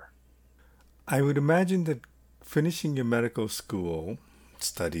healer. I would imagine that finishing your medical school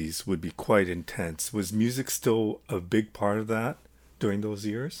studies would be quite intense. Was music still a big part of that during those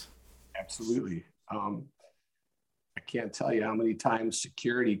years? Absolutely. I can't tell you how many times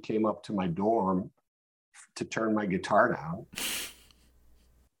security came up to my dorm to turn my guitar down.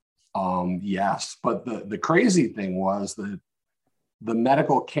 Yes, but the crazy thing was that the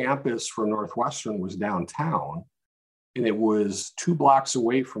medical campus for Northwestern was downtown, and it was 2 blocks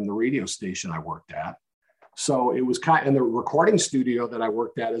away from the radio station I worked at. So it was and the recording studio that I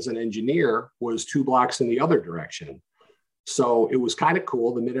worked at as an engineer was 2 blocks in the other direction. So it was kind of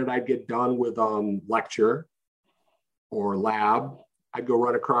cool. The minute I'd get done with lecture or lab, I'd go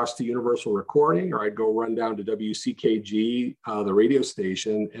run across to Universal Recording, or I'd go run down to WCKG, the radio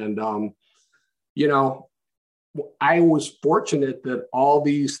station. And, you know, I was fortunate that all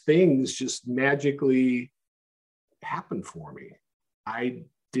these things just magically happened for me. I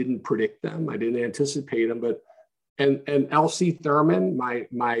didn't predict them. I didn't anticipate them, but, and L.C. Thurman, my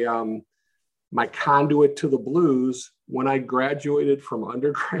conduit to the blues, when I graduated from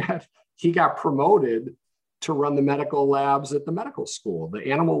undergrad, he got promoted to run the medical labs at the medical school,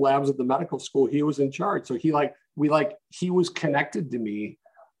 the animal labs at the medical school. He was in charge. So he was connected to me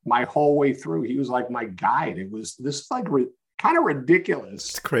my whole way through. He was like my guide. This is like kind of ridiculous.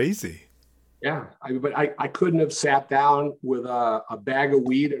 It's crazy. Yeah. But I couldn't have sat down with a bag of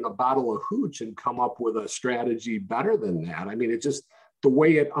weed and a bottle of hooch and come up with a strategy better than that. I mean, it just, the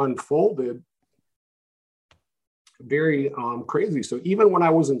way it unfolded, very crazy. So even when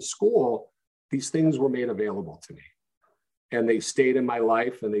I was in school, these things were made available to me, and they stayed in my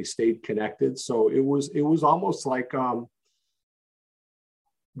life and they stayed connected. So it was almost like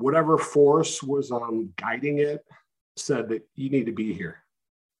whatever force was guiding it said that you need to be here.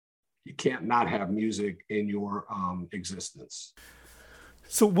 You can't not have music in your existence.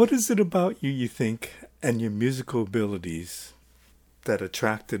 So what is it about you think, and your musical abilities that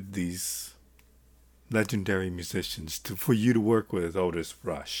attracted these legendary musicians for you to work with Otis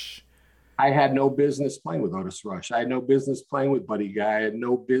Rush? I had no business playing with Otis Rush. I had no business playing with Buddy Guy. I had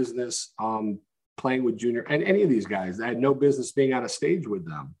no business playing with Junior and any of these guys. I had no business being on a stage with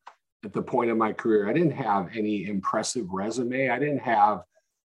them at the point of my career. I didn't have any impressive resume.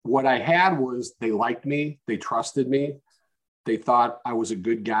 What I had was they liked me. They trusted me. They thought I was a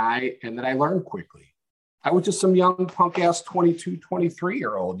good guy, and that I learned quickly. I was just some young punk ass 22,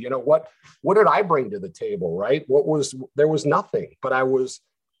 23-year-old. You know, what did I bring to the table, right? There was nothing, but I was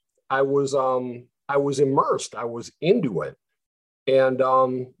immersed. I was into it. And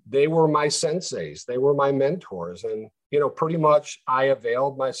they were my senseis. They were my mentors. And, you know, pretty much I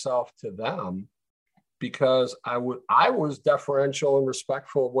availed myself to them because I was deferential and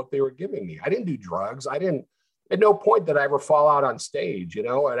respectful of what they were giving me. I didn't do drugs. At no point did I ever fall out on stage, you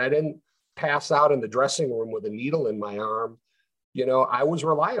know, and I didn't pass out in the dressing room with a needle in my arm. You know, I was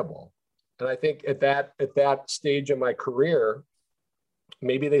reliable. And I think at that stage of my career,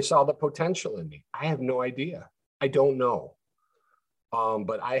 maybe they saw the potential in me. I have no idea. I don't know.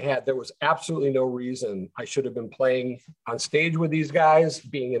 But there was absolutely no reason I should have been playing on stage with these guys,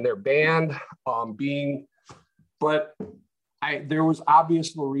 being in their band, but there was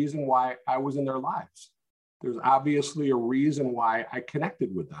obviously a reason why I was in their lives. There's obviously a reason why I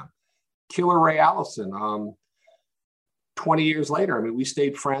connected with them. Killer Ray Allison, 20 years later, I mean, we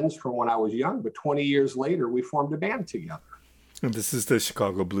stayed friends from when I was young, but 20 years later, we formed a band together. And this is the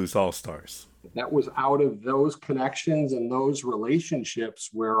Chicago Blues All-Stars. That was out of those connections and those relationships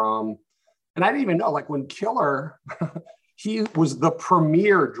where, and I didn't even know, like when Killer, he was the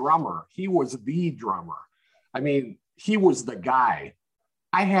premier drummer. He was the drummer. I mean, he was the guy.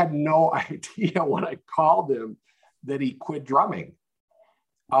 I had no idea when I called him that he quit drumming.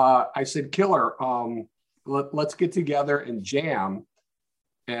 I said, Killer, let's get together and jam.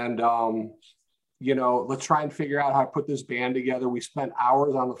 And, you know, let's try and figure out how to put this band together. We spent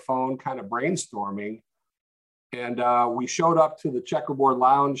hours on the phone kind of brainstorming. And we showed up to the Checkerboard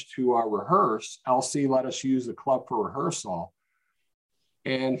Lounge to rehearse. LC let us use the club for rehearsal.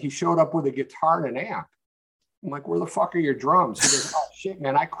 And he showed up with a guitar and an amp. I'm like, where the fuck are your drums? He goes, oh shit,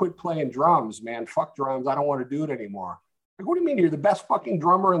 man, I quit playing drums, man. Fuck drums. I don't want to do it anymore. Like, what do you mean? You're the best fucking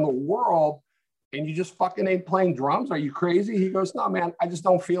drummer in the world and you just fucking ain't playing drums? Are you crazy? He goes, no, man, I just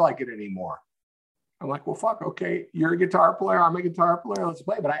don't feel like it anymore. I'm like, well, fuck, okay. You're a guitar player. I'm a guitar player. Let's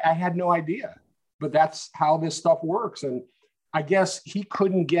play. But I had no idea. But that's how this stuff works. And I guess he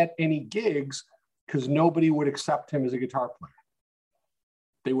couldn't get any gigs because nobody would accept him as a guitar player.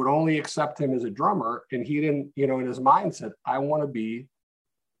 They would only accept him as a drummer. And he didn't, you know, in his mind said, I want to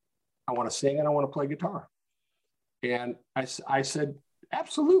sing and I want to play guitar. And I said,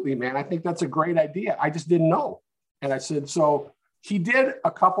 absolutely, man. I think that's a great idea. I just didn't know. And I said, so he did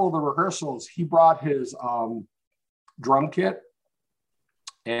a couple of the rehearsals. He brought his drum kit,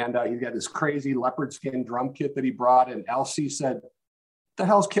 and he got this crazy leopard skin drum kit that he brought. And Elsie said, what the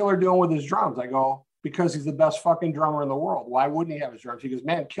hell's Killer doing with his drums? I go, because he's the best fucking drummer in the world. Why wouldn't he have his drums? He goes,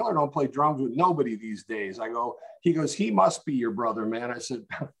 man, Killer don't play drums with nobody these days. I go, he goes, he must be your brother, man. I said,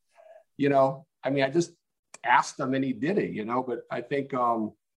 you know, I mean, I just asked him and he did it, you know, but I think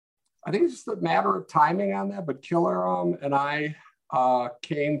it's just a matter of timing on that. But Killer and I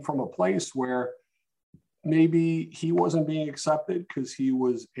came from a place where maybe he wasn't being accepted because he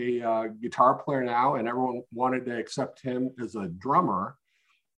was a guitar player now and everyone wanted to accept him as a drummer.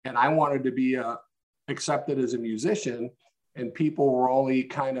 And I wanted to be accepted as a musician, and people were only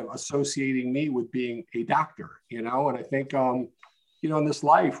kind of associating me with being a doctor, you know? And I think, you know, in this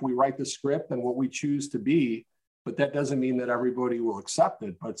life, we write the script and what we choose to be, but that doesn't mean that everybody will accept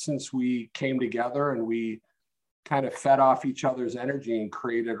it. But since we came together and we kind of fed off each other's energy and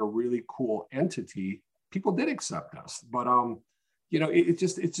created a really cool entity, people did accept us. But, you know, it's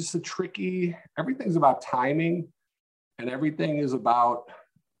just a tricky, everything's about timing and everything is about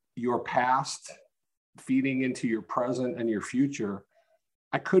your past feeding into your present and your future.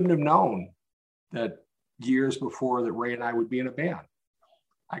 I couldn't have known that years before that Ray and I would be in a band.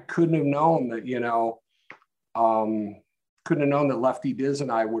 I couldn't have known that, you know, couldn't have known that Lefty Diz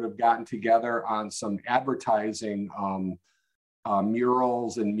and I would have gotten together on some advertising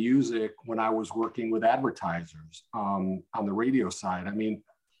murals and music when I was working with advertisers on the radio side. I mean,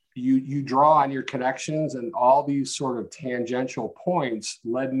 you draw on your connections, and all these sort of tangential points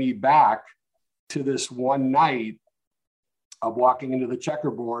led me back to this one night of walking into the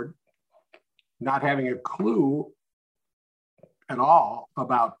Checkerboard, not having a clue at all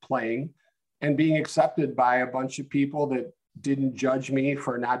about playing, and being accepted by a bunch of people that didn't judge me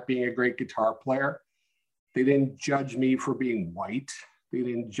for not being a great guitar player. They didn't judge me for being white. They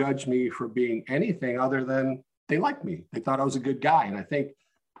didn't judge me for being anything other than they liked me. They thought I was a good guy. And I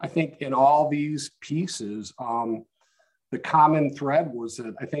think in all these pieces, the common thread was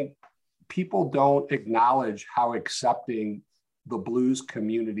that I think people don't acknowledge how accepting the blues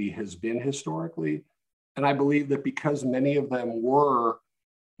community has been historically. And I believe that because many of them were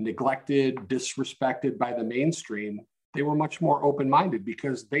neglected, disrespected by the mainstream, they were much more open-minded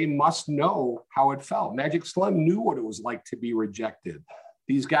because they must know how it felt. Magic Slim knew what it was like to be rejected.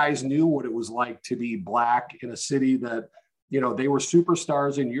 These guys knew what it was like to be Black in a city that, you know, they were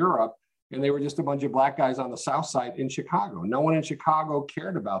superstars in Europe and they were just a bunch of Black guys on the South Side in Chicago. No one in Chicago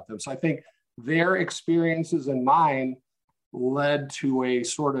cared about them. So I think their experiences and mine led to a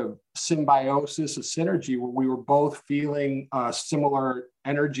sort of symbiosis, a synergy where we were both feeling similar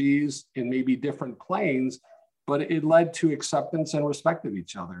energies in maybe different planes, but it led to acceptance and respect of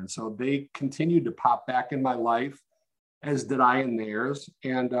each other. And so they continued to pop back in my life, as did I in theirs.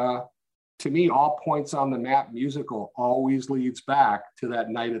 And to me, All Points on the Map musical always leads back to that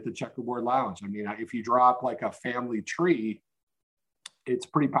night at the Checkerboard Lounge. I mean, if you draw up like a family tree, it's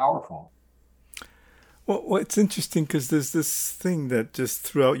pretty powerful. Well, it's interesting because there's this thing that just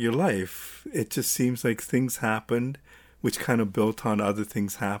throughout your life, it just seems like things happened, which kind of built on other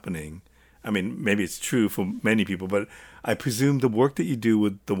things happening. I mean, maybe it's true for many people, but I presume the work that you do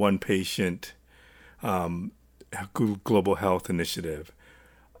with the One Patient Global Health Initiative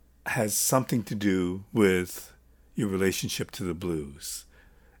has something to do with your relationship to the blues.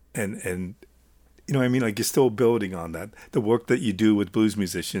 And you know what I mean? Like, you're still building on that. The work that you do with blues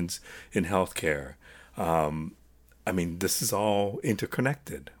musicians in healthcare. I mean, this is all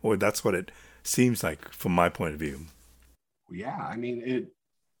interconnected, or that's what it seems like from my point of view. Yeah, I mean,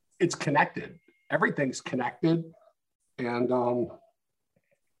 it's connected. Everything's connected. And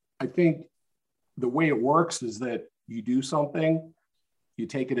I think the way it works is that you do something, you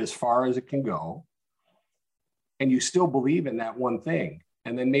take it as far as it can go, and you still believe in that one thing.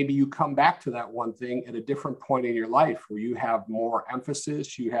 And then maybe you come back to that one thing at a different point in your life where you have more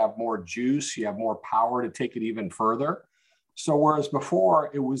emphasis, you have more juice, you have more power to take it even further. So whereas before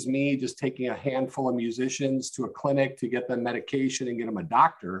it was me just taking a handful of musicians to a clinic to get them medication and get them a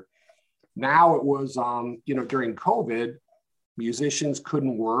doctor, now it was, you know, during COVID, musicians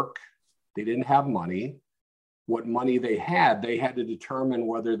couldn't work. They didn't have money. What money they had to determine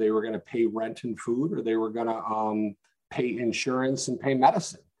whether they were going to pay rent and food or they were going to pay insurance and pay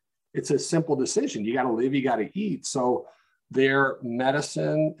medicine. It's a simple decision. You got to live, you got to eat. So their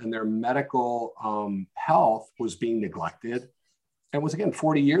medicine and their medical health was being neglected. And was, again,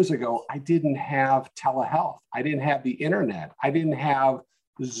 40 years ago, I didn't have telehealth. I didn't have the internet. I didn't have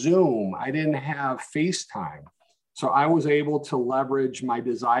Zoom. I didn't have FaceTime. So I was able to leverage my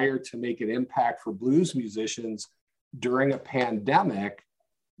desire to make an impact for blues musicians during a pandemic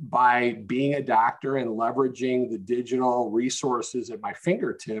by being a doctor and leveraging the digital resources at my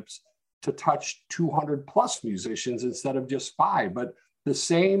fingertips to touch 200 plus musicians instead of just 5. But the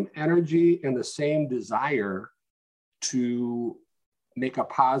same energy and the same desire to make a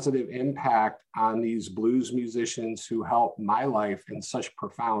positive impact on these blues musicians who helped my life in such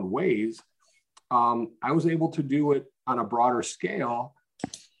profound ways, I was able to do it on a broader scale,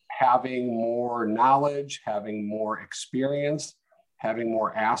 having more knowledge, having more experience, having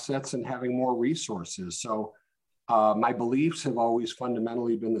more assets, and having more resources. So my beliefs have always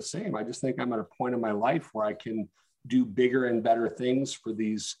fundamentally been the same. I just think I'm at a point in my life where I can do bigger and better things for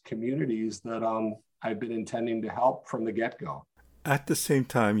these communities that I've been intending to help from the get-go. At the same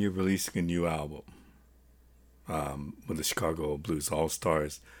time, you're releasing a new album with the Chicago Blues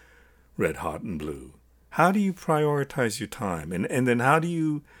All-Stars, Red Hot and Blue. How do you prioritize your time, and then how do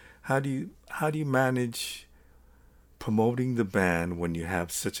you manage promoting the band when you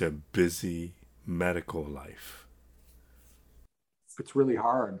have such a busy medical life? It's really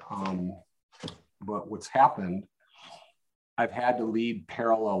hard. But what's happened, I've had to lead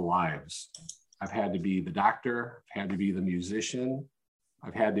parallel lives. I've had to be the doctor, I've had to be the musician,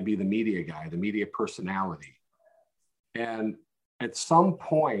 I've had to be the media guy, the media personality. And at some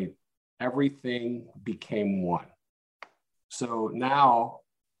point, everything became one. So now,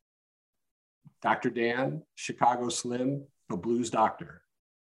 Dr. Dan, Chicago Slim, the blues doctor,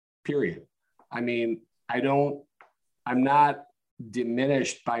 period. I mean, I'm not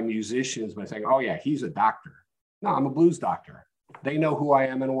diminished by musicians by saying, oh yeah, he's a doctor. No, I'm a blues doctor. They know who I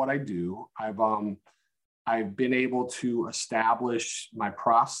am and what I do. I've been able to establish my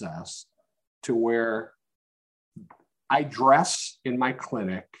process to where I dress in my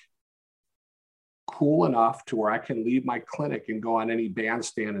clinic cool enough to where I can leave my clinic and go on any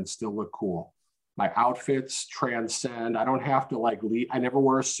bandstand and still look cool. My outfits transcend. I don't have to leave. I never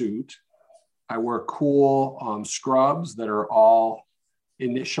wear a suit. I wear cool scrubs that are all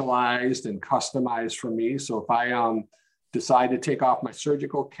initialized and customized for me. So if I decide to take off my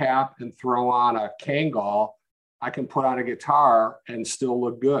surgical cap and throw on a Kangol, I can put on a guitar and still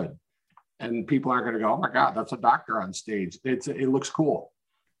look good. And people aren't going to go, oh my God, that's a doctor on stage. It looks cool.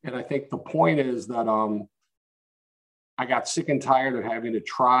 And I think the point is that I got sick and tired of having to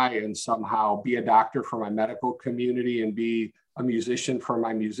try and somehow be a doctor for my medical community and be a musician for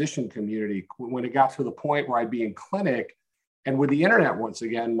my musician community. When it got to the point where I'd be in clinic, and with the internet, once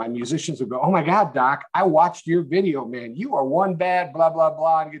again, my musicians would go, oh my God, doc, I watched your video, man. You are one bad blah, blah,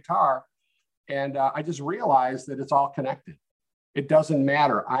 blah on guitar. And I just realized that it's all connected. It doesn't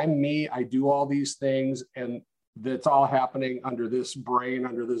matter. I'm me. I do all these things, and that's all happening under this brain,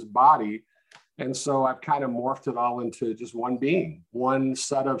 under this body. And so I've kind of morphed it all into just one being, one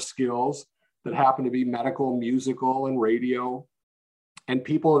set of skills that happen to be medical, musical, and radio. And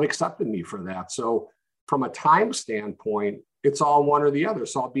people have accepted me for that. So from a time standpoint, it's all one or the other.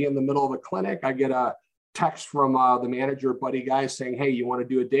 So I'll be in the middle of a clinic. I get a text from the manager, buddy guy, saying, hey, you want to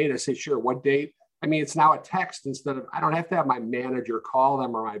do a date? I say, sure. What date? I mean, it's now a text instead of, I don't have to have my manager call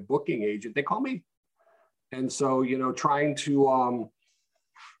them or my booking agent. They call me. And so, trying to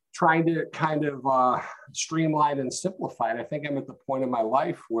kind of streamline and simplify it. I think I'm at the point in my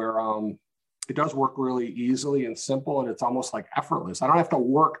life where it does work really easily and simple, and it's almost like effortless. I don't have to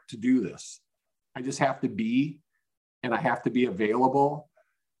work to do this. I just have to be, and I have to be available.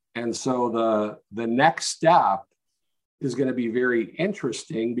 And so the next step is going to be very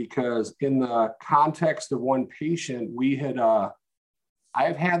interesting, because in the context of one patient,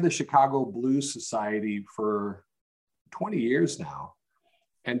 I've had the Chicago Blues Society for 20 years now.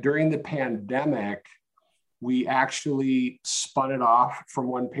 And during the pandemic, we actually spun it off from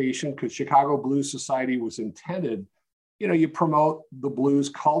one patient, because Chicago Blues Society was intended, you promote the blues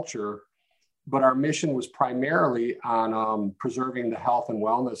culture, but our mission was primarily on preserving the health and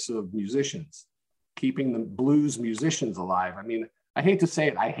wellness of musicians, keeping the blues musicians alive. I mean, I hate to say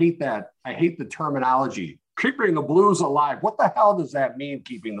it. I hate that. I hate the terminology, keeping the blues alive. What the hell does that mean,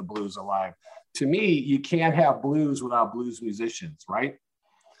 keeping the blues alive? To me, you can't have blues without blues musicians, right?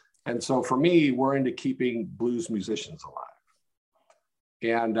 And so for me, we're into keeping blues musicians alive.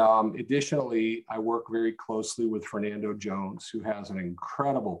 And additionally, I work very closely with Fernando Jones, who has an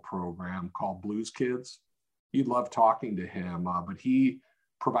incredible program called Blues Kids. You'd love talking to him, but he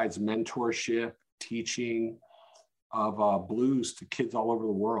provides mentorship, teaching, of blues to kids all over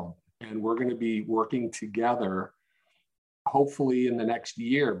the world. And we're going to be working together, hopefully in the next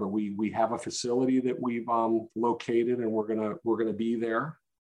year. But we have a facility that we've located, and we're gonna be there,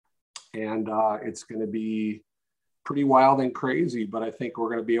 and it's going to be pretty wild and crazy. But I think we're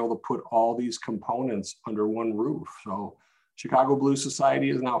going to be able to put all these components under one roof. So Chicago Blues Society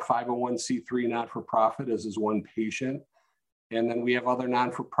is now 501c3 not-for-profit, as is one patient. And then we have other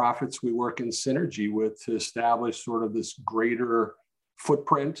non-for-profits we work in synergy with to establish sort of this greater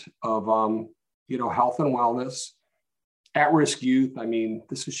footprint of, health and wellness, at-risk youth. I mean,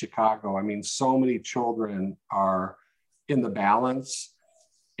 this is Chicago. I mean, so many children are in the balance.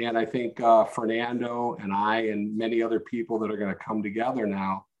 And I think Fernando and I and many other people that are going to come together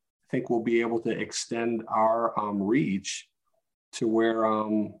now, I think we'll be able to extend our reach to where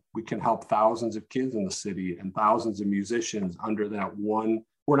we can help thousands of kids in the city and thousands of musicians under that one.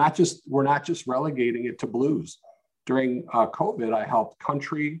 We're not just relegating it to blues. During COVID, I helped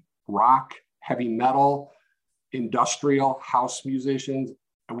country, rock, heavy metal, industrial, house musicians.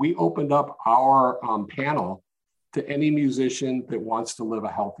 And we opened up our panel to any musician that wants to live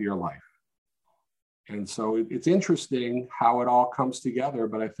a healthier life. And so it's interesting how it all comes together,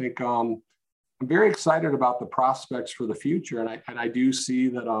 but I think I'm very excited about the prospects for the future. And I do see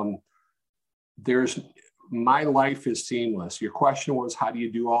that my life is seamless. Your question was, how do you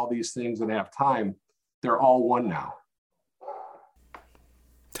do all these things and have time? They're all one now.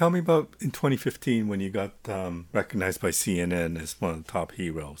 Tell me about in 2015 when you got recognized by CNN as one of the top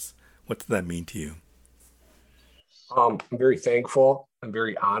heroes. What did that mean to you? I'm very thankful. I'm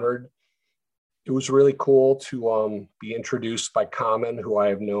very honored. It was really cool to be introduced by Common, who I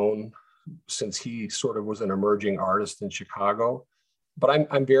have known since he sort of was an emerging artist in Chicago. But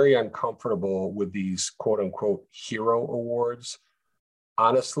I'm very uncomfortable with these quote unquote hero awards.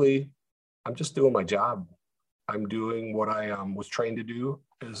 Honestly, I'm just doing my job. I'm doing what I was trained to do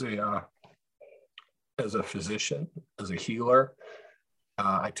as a physician, as a healer.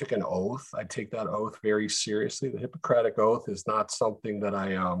 I took an oath. I take that oath very seriously. The Hippocratic Oath is not something that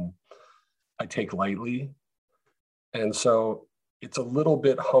I take lightly. And so it's a little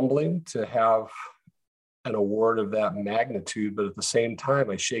bit humbling to have an award of that magnitude, but at the same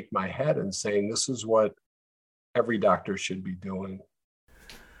time, I shake my head and saying, this is what every doctor should be doing.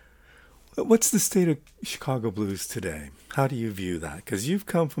 What's the state of Chicago blues today? How do you view that? Because you've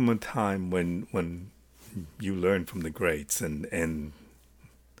come from a time when you learned from the greats and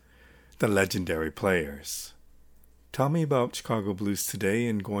the legendary players. Tell me about Chicago blues today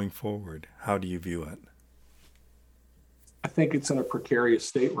and going forward. How do you view it? I think it's in a precarious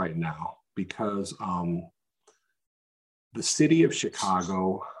state right now because the city of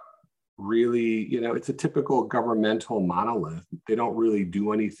Chicago really, it's a typical governmental monolith. They don't really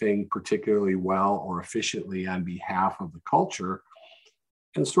do anything particularly well or efficiently on behalf of the culture.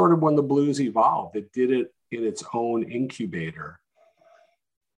 And sort of when the blues evolved, it did it in its own incubator.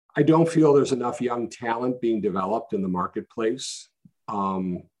 I don't feel there's enough young talent being developed in the marketplace.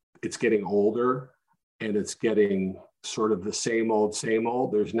 It's getting older and it's getting sort of the same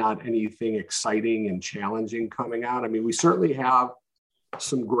old. There's not anything exciting and challenging coming out. I mean, we certainly have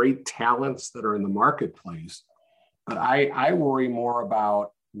some great talents that are in the marketplace, but I worry more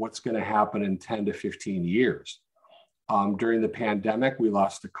about what's going to happen in 10 to 15 years. During the pandemic, we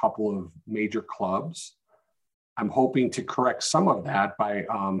lost a couple of major clubs. I'm hoping to correct some of that by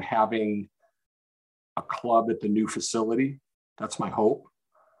having a club at the new facility. That's my hope.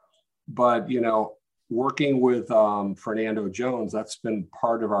 But, working with Fernando Jones, that's been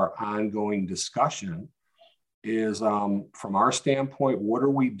part of our ongoing discussion is from our standpoint, what are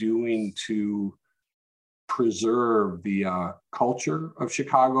we doing to preserve the culture of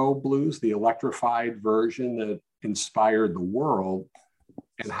Chicago blues, the electrified version that inspired the world?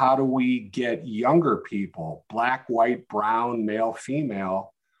 And how do we get younger people, Black, white, brown, male,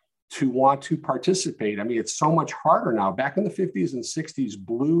 female, to want to participate? I mean, it's so much harder now. Back in the 50s and 60s,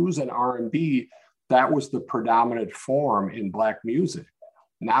 blues and R&B, that was the predominant form in Black music.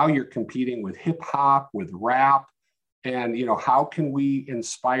 Now you're competing with hip hop, with rap. And, how can we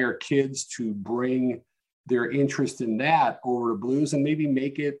inspire kids to bring their interest in that over to blues and maybe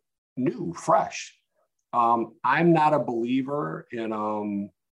make it new, fresh? I'm not a believer in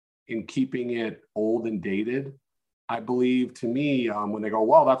keeping it old and dated. I believe, to me, when they go,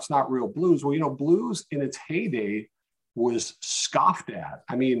 well, that's not real blues. Well, blues in its heyday was scoffed at.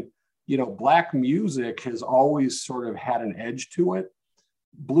 I mean, Black music has always sort of had an edge to it.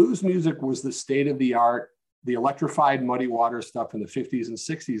 Blues music was the state of the art, the electrified Muddy Water stuff in the 50s and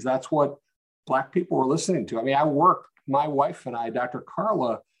 60s. That's what Black people were listening to. I mean, my wife and I, Dr.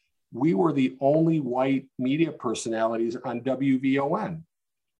 Carla, we were the only white media personalities on WVON.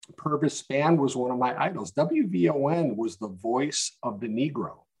 Purvis Spann was one of my idols. WVON was the voice of the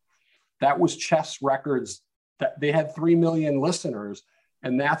Negro. That was Chess Records. That they had 3 million listeners,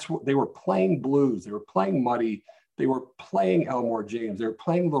 and that's what they were playing blues. They were playing Muddy. They were playing Elmore James. They were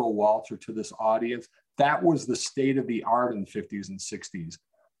playing Little Walter to this audience. That was the state of the art in the 50s and 60s.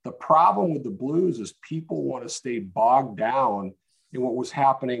 The problem with the blues is people want to stay bogged down in what was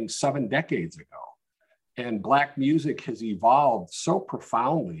happening 7 decades ago. And Black music has evolved so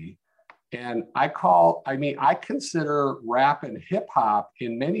profoundly. And I consider rap and hip hop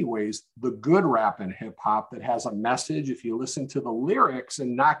in many ways the good rap and hip hop that has a message. If you listen to the lyrics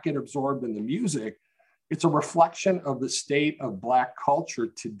and not get absorbed in the music, it's a reflection of the state of Black culture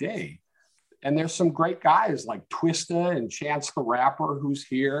today. And there's some great guys like Twista and Chance the Rapper who's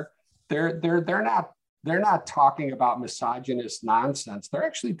here. They're not talking about misogynist nonsense. They're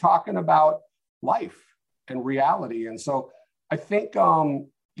actually talking about life and reality. And so I think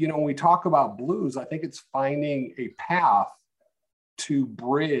when we talk about blues, I think it's finding a path to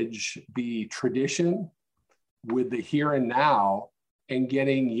bridge the tradition with the here and now and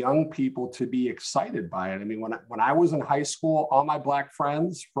getting young people to be excited by it. I mean, when I was in high school, all my Black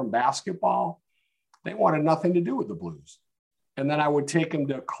friends from basketball, they wanted nothing to do with the blues. And then I would take them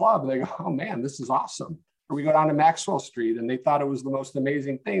to a club and they go, oh man, this is awesome. Or we go down to Maxwell Street and they thought it was the most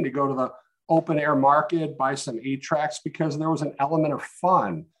amazing thing to go to the open air market, buy some 8-tracks, because there was an element of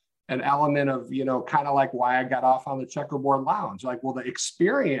fun, an element of, kind of like why I got off on the Checkerboard Lounge. Like, well, the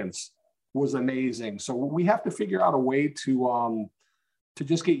experience was amazing. So we have to figure out a way to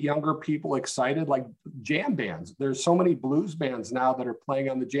just get younger people excited, like jam bands. There's so many blues bands now that are playing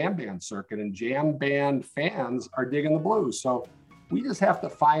on the jam band circuit, and jam band fans are digging the blues. So we just have to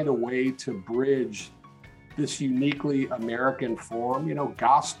find a way to bridge this uniquely American form.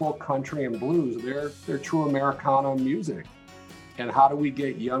 Gospel, country, and blues, they're true Americana music. And how do we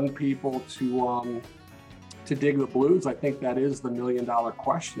get young people to dig the blues? I think that is the $1 million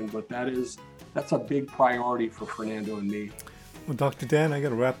question, but that's a big priority for Fernando and me. Well, Dr. Dan, I got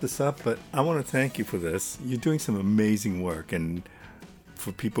to wrap this up, but I want to thank you for this. You're doing some amazing work, and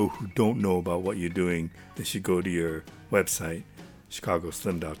for people who don't know about what you're doing, they should go to your website,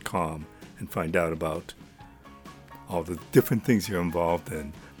 chicagoslim.com, and find out about all the different things you're involved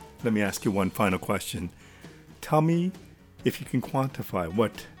in. Let me ask you one final question. Tell me if you can quantify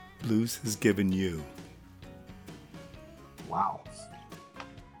what blues has given you. Wow.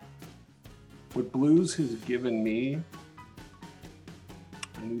 What blues has given me,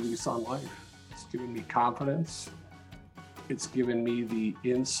 a new lease on life. It's given me confidence. It's given me the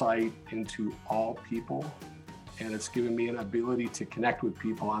insight into all people. And it's given me an ability to connect with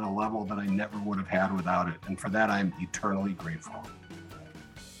people on a level that I never would have had without it. And for that, I'm eternally grateful.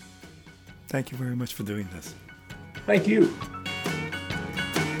 Thank you very much for doing this. Thank you.